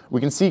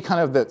 we can see kind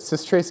of that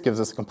systrace gives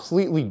us a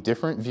completely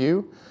different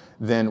view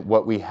than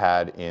what we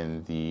had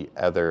in the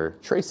other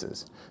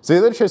traces. So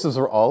the other traces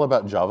were all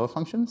about Java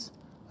functions.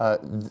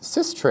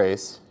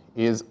 Systrace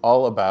is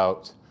all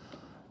about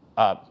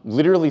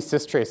literally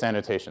systrace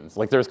annotations.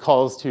 Like, there's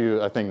calls to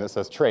a thing that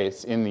says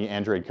trace in the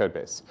Android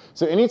codebase.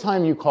 So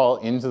anytime you call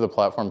into the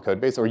platform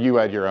codebase or you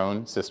add your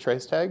own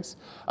systrace tags,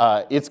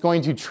 it's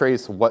going to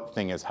trace what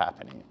thing is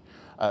happening.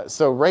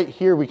 So right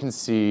here we can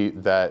see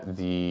that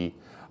the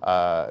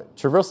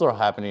traversal are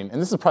happening,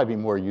 and this would probably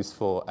be more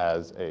useful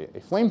as a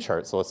flame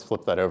chart, so let's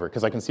flip that over,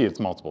 because I can see it's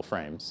multiple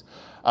frames.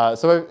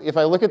 So if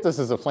I look at this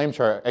as a flame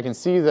chart, I can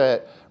see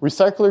that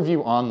recycler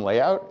view on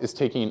layout is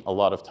taking a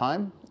lot of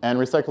time, and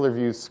recycler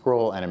view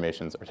scroll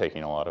animations are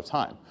taking a lot of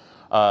time.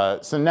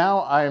 So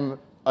now I'm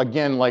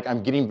again, like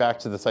I'm getting back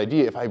to this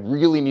idea, if I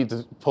really need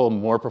to pull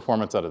more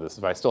performance out of this,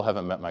 if I still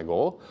haven't met my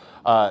goal,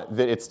 that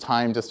it's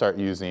time to start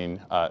using,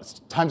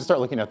 time to start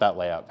looking at that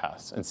layout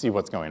pass and see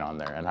what's going on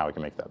there and how we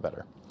can make that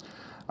better.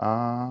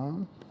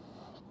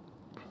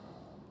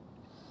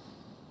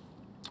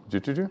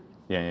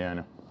 Yeah, I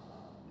know.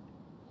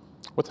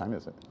 What time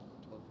is it?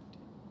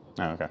 12:15.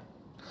 Oh, okay.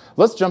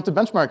 Let's jump to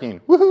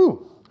benchmarking.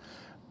 Woohoo!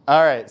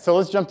 All right, so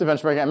let's jump to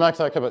benchmarking. I'm not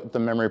going to talk about the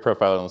memory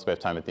profile unless we have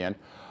time at the end.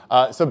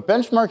 So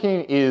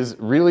benchmarking is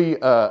really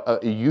a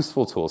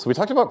useful tool. So we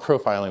talked about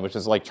profiling, which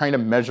is like trying to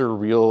measure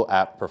real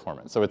app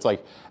performance. So it's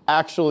like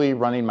actually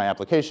running my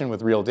application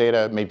with real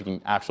data,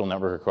 making actual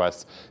network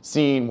requests,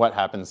 seeing what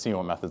happens, seeing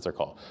what methods are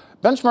called.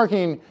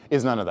 Benchmarking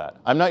is none of that.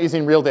 I'm not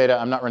using real data.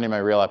 I'm not running my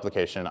real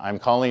application. I'm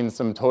calling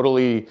some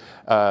totally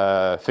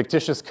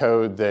fictitious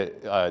code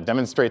that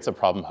demonstrates a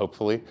problem,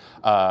 hopefully,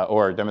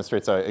 or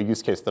demonstrates a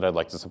use case that I'd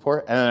like to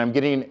support. And then I'm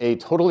getting a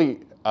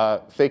totally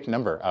fake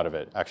number out of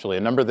it, actually,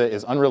 a number that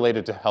is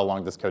unrelated to how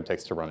long this code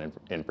takes to run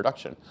in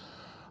production.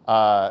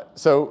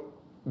 So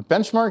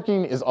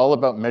benchmarking is all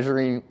about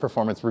measuring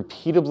performance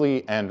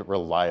repeatably and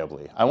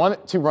reliably. I want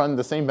it to run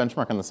the same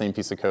benchmark on the same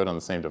piece of code on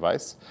the same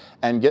device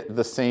and get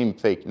the same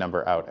fake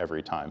number out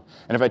every time.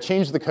 And if I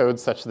change the code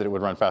such that it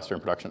would run faster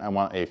in production, I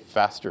want a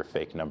faster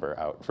fake number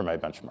out for my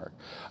benchmark.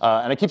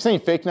 And I keep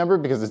saying fake number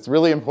because it's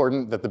really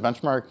important that the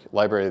benchmark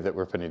library that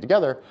we're putting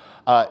together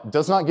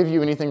does not give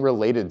you anything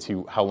related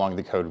to how long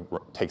the code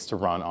takes to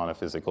run on a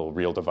physical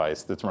real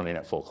device that's running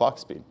at full clock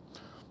speed.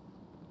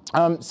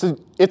 So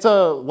it's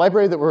a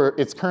library that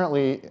it's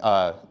currently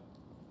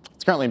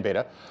in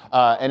beta,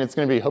 and it's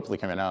going to be hopefully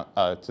coming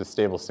out to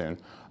stable soon.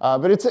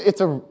 But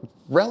it's a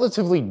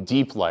relatively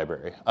deep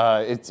library.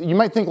 You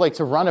might think like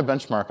to run a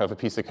benchmark of a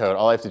piece of code,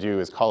 all I have to do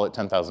is call it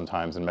 10,000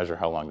 times and measure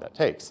how long that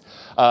takes.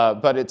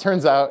 But it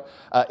turns out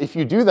if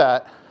you do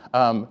that,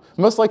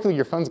 most likely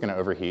your phone's going to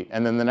overheat,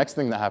 and then the next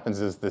thing that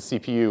happens is the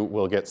CPU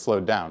will get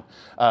slowed down.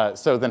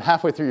 So then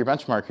halfway through your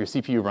benchmark, your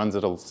CPU runs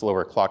at a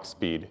slower clock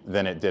speed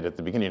than it did at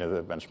the beginning of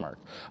the benchmark.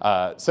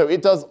 So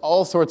it does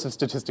all sorts of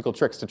statistical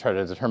tricks to try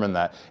to determine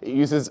that. It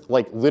uses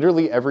like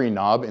literally every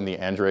knob in the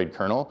Android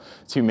kernel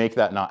to make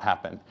that not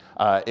happen.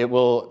 It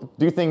will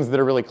do things that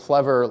are really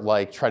clever,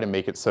 like try to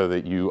make it so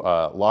that you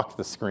lock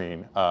the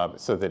screen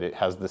so that it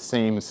has the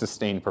same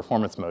sustained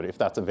performance mode if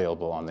that's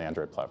available on the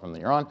Android platform that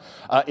you're on.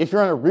 If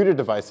you're on a rooted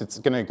device, it's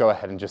going to go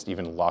ahead and just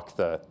even lock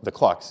the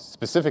clocks.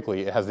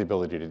 Specifically, it has the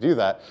ability to do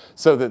that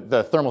so that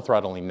the thermal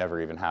throttling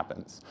never even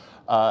happens.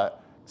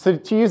 So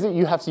to use it,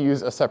 you have to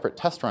use a separate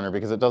test runner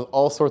because it does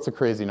all sorts of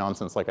crazy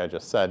nonsense like I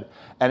just said,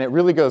 and it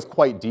really goes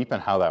quite deep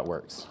in how that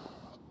works.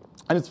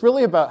 And it's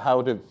really about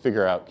how to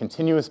figure out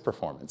continuous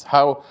performance,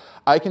 how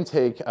I can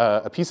take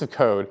a piece of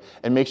code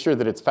and make sure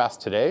that it's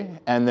fast today,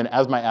 and then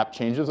as my app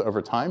changes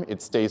over time,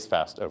 it stays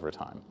fast over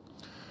time.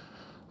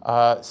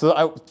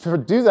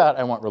 To do that,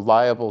 I want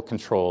reliable,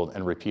 controlled,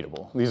 and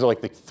repeatable. These are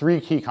like the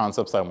three key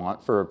concepts I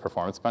want for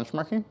performance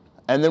benchmarking.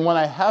 And then when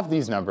I have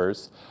these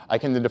numbers, I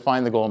can then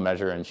define the goal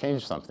measure and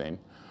change something.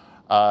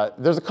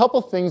 There's a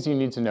couple things you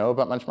need to know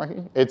about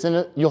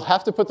benchmarking. You'll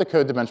have to put the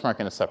code to benchmark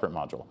in a separate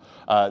module.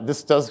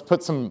 This does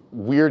put some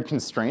weird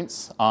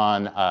constraints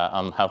on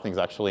how things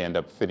actually end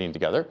up fitting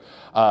together.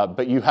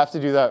 But you have to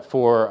do that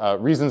for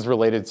reasons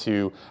related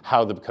to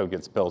how the code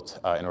gets built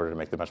in order to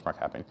make the benchmark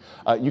happen.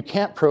 You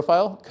can't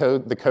profile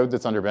the code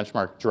that's under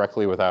benchmark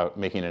directly without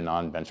making a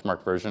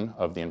non-benchmark version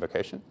of the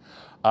invocation.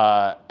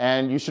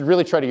 And you should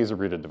really try to use a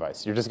rooted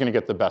device. You're just going to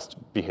get the best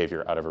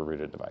behavior out of a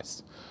rooted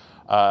device.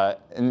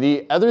 And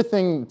the other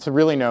thing to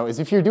really know is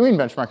if you're doing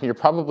benchmarking, you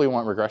probably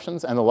want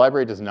regressions, and the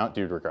library does not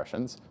do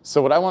regressions.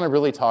 So what I want to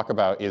really talk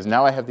about is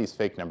now I have these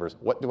fake numbers,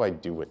 what do I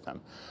do with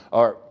them?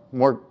 Or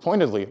more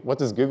pointedly, what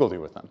does Google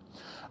do with them?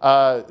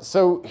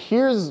 So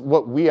here's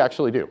what we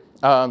actually do.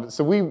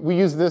 So we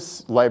use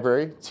this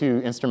library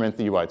to instrument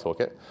the UI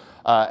toolkit.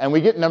 And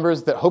we get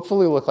numbers that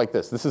hopefully look like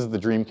this. This is the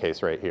dream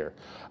case right here.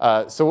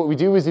 So what we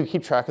do is we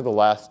keep track of the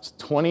last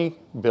 20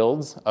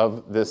 builds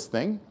of this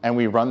thing, and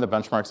we run the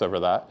benchmarks over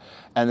that.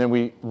 And then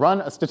we run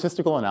a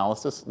statistical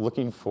analysis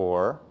looking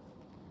for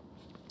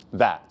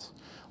that.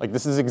 Like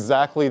this is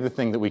exactly the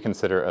thing that we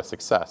consider a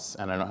success.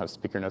 And I don't have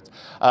speaker notes.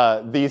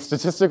 The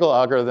statistical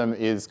algorithm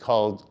is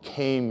called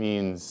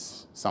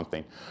k-means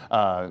something.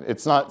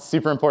 It's not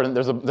super important.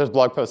 There's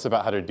blog posts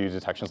about how to do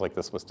detections like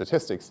this with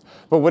statistics.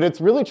 But what it's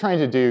really trying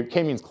to do,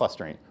 k means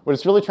clustering. What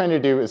it's really trying to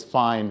do is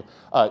find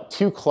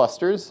two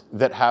clusters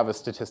that have a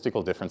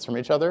statistical difference from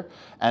each other.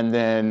 And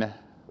then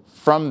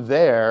from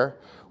there,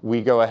 we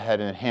go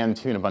ahead and hand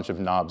tune a bunch of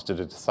knobs to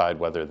decide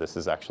whether this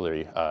is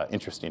actually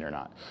interesting or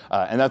not.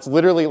 And that's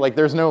literally, like,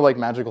 there's no like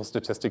magical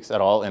statistics at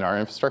all in our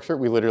infrastructure.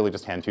 We literally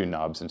just hand tune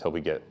knobs until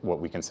we get what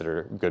we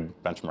consider good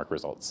benchmark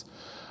results.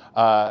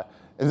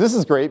 And this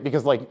is great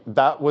because like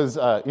that was,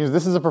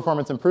 this is a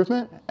performance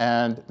improvement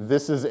and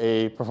this is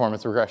a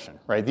performance regression,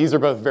 right? These are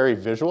both very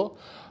visual.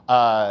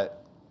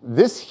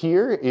 This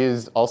here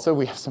is also,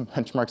 we have some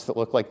benchmarks that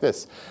look like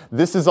this.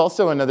 This is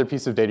also another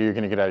piece of data you're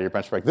going to get out of your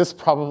benchmark. This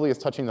probably is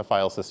touching the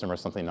file system or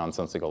something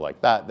nonsensical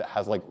like that that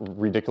has like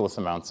ridiculous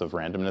amounts of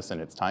randomness in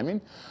its timing.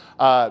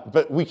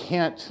 But we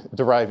can't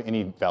derive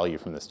any value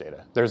from this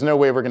data. There's no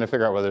way we're going to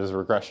figure out whether there's a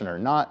regression or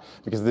not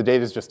because the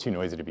data is just too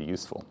noisy to be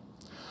useful.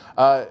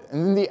 And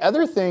then the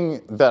other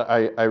thing that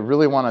I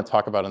really want to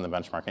talk about in the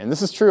benchmarking, and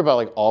this is true about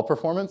like all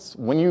performance,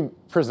 when you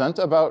present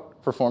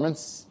about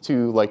performance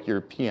to like your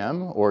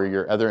PM or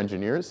your other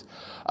engineers,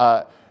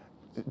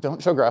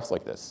 don't show graphs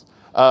like this.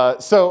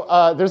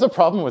 There's a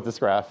problem with this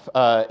graph.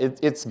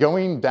 It's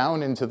going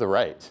down and to the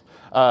right.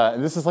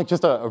 And this is like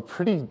just a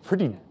pretty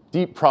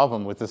deep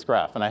problem with this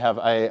graph. And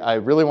I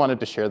really wanted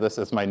to share this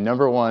as my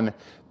 #1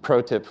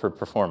 pro tip for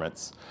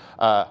performance.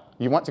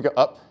 You want to go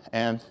up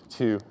and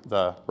to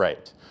the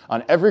right.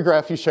 On every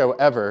graph you show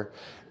ever,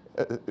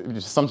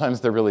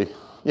 sometimes they're really,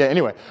 yeah,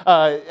 anyway,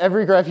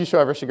 every graph you show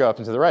ever should go up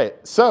and to the right.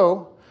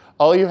 So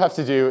all you have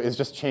to do is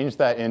just change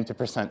that into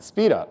 %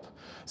 speed up.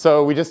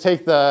 So we just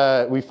take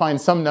we find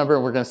some number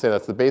and we're going to say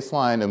that's the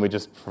baseline, and we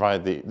just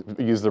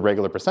use the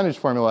regular percentage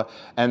formula,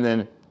 and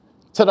then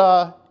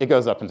ta-da, it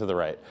goes up and to the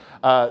right.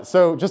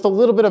 So just a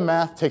little bit of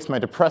math takes my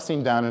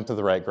depressing down into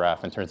the right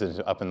graph and turns it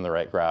into up in the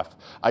right graph.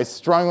 I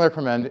strongly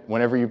recommend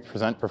whenever you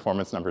present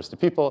performance numbers to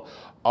people,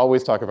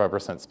 always talk about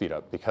 % speed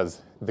up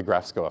because the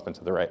graphs go up and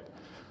to the right.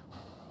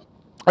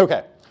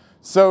 OK,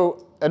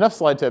 so enough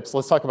slide tips.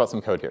 Let's talk about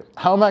some code here.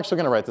 How am I actually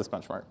going to write this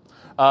benchmark?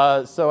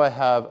 So I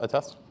have a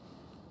test.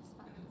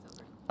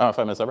 Oh,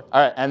 5 minutes over.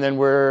 All right, and then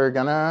we're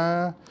going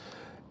to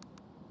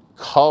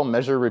call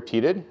measure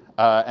repeated.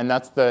 And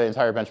that's the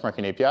entire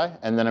benchmarking API.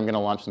 And then I'm going to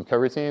launch some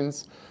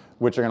coroutines,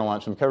 which are going to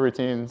launch some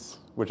coroutines,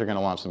 which are going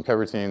to launch some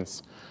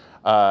coroutines.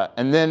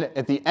 And then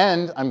at the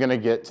end, I'm going to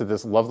get to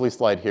this lovely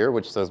slide here,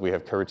 which says we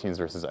have coroutines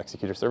versus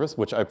executor service,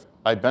 which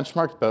I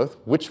benchmarked both.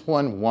 Which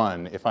one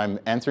won? If I'm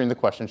answering the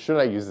question, should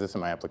I use this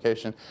in my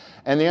application?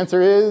 And the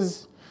answer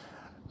is,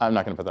 I'm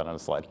not going to put that on a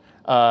slide.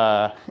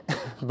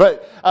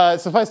 But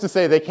suffice to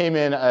say, they came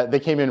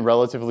in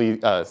relatively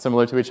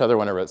similar to each other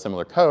when I wrote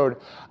similar code.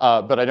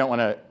 But I don't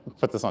want to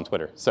put this on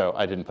Twitter, so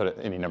I didn't put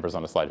any numbers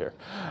on a slide here.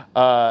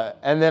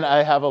 And then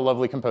I have a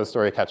lovely compose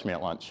story, catch me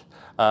at lunch.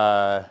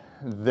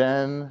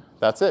 Then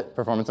that's it,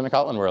 performance in a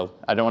Kotlin world.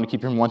 I don't want to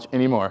keep you from lunch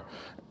anymore.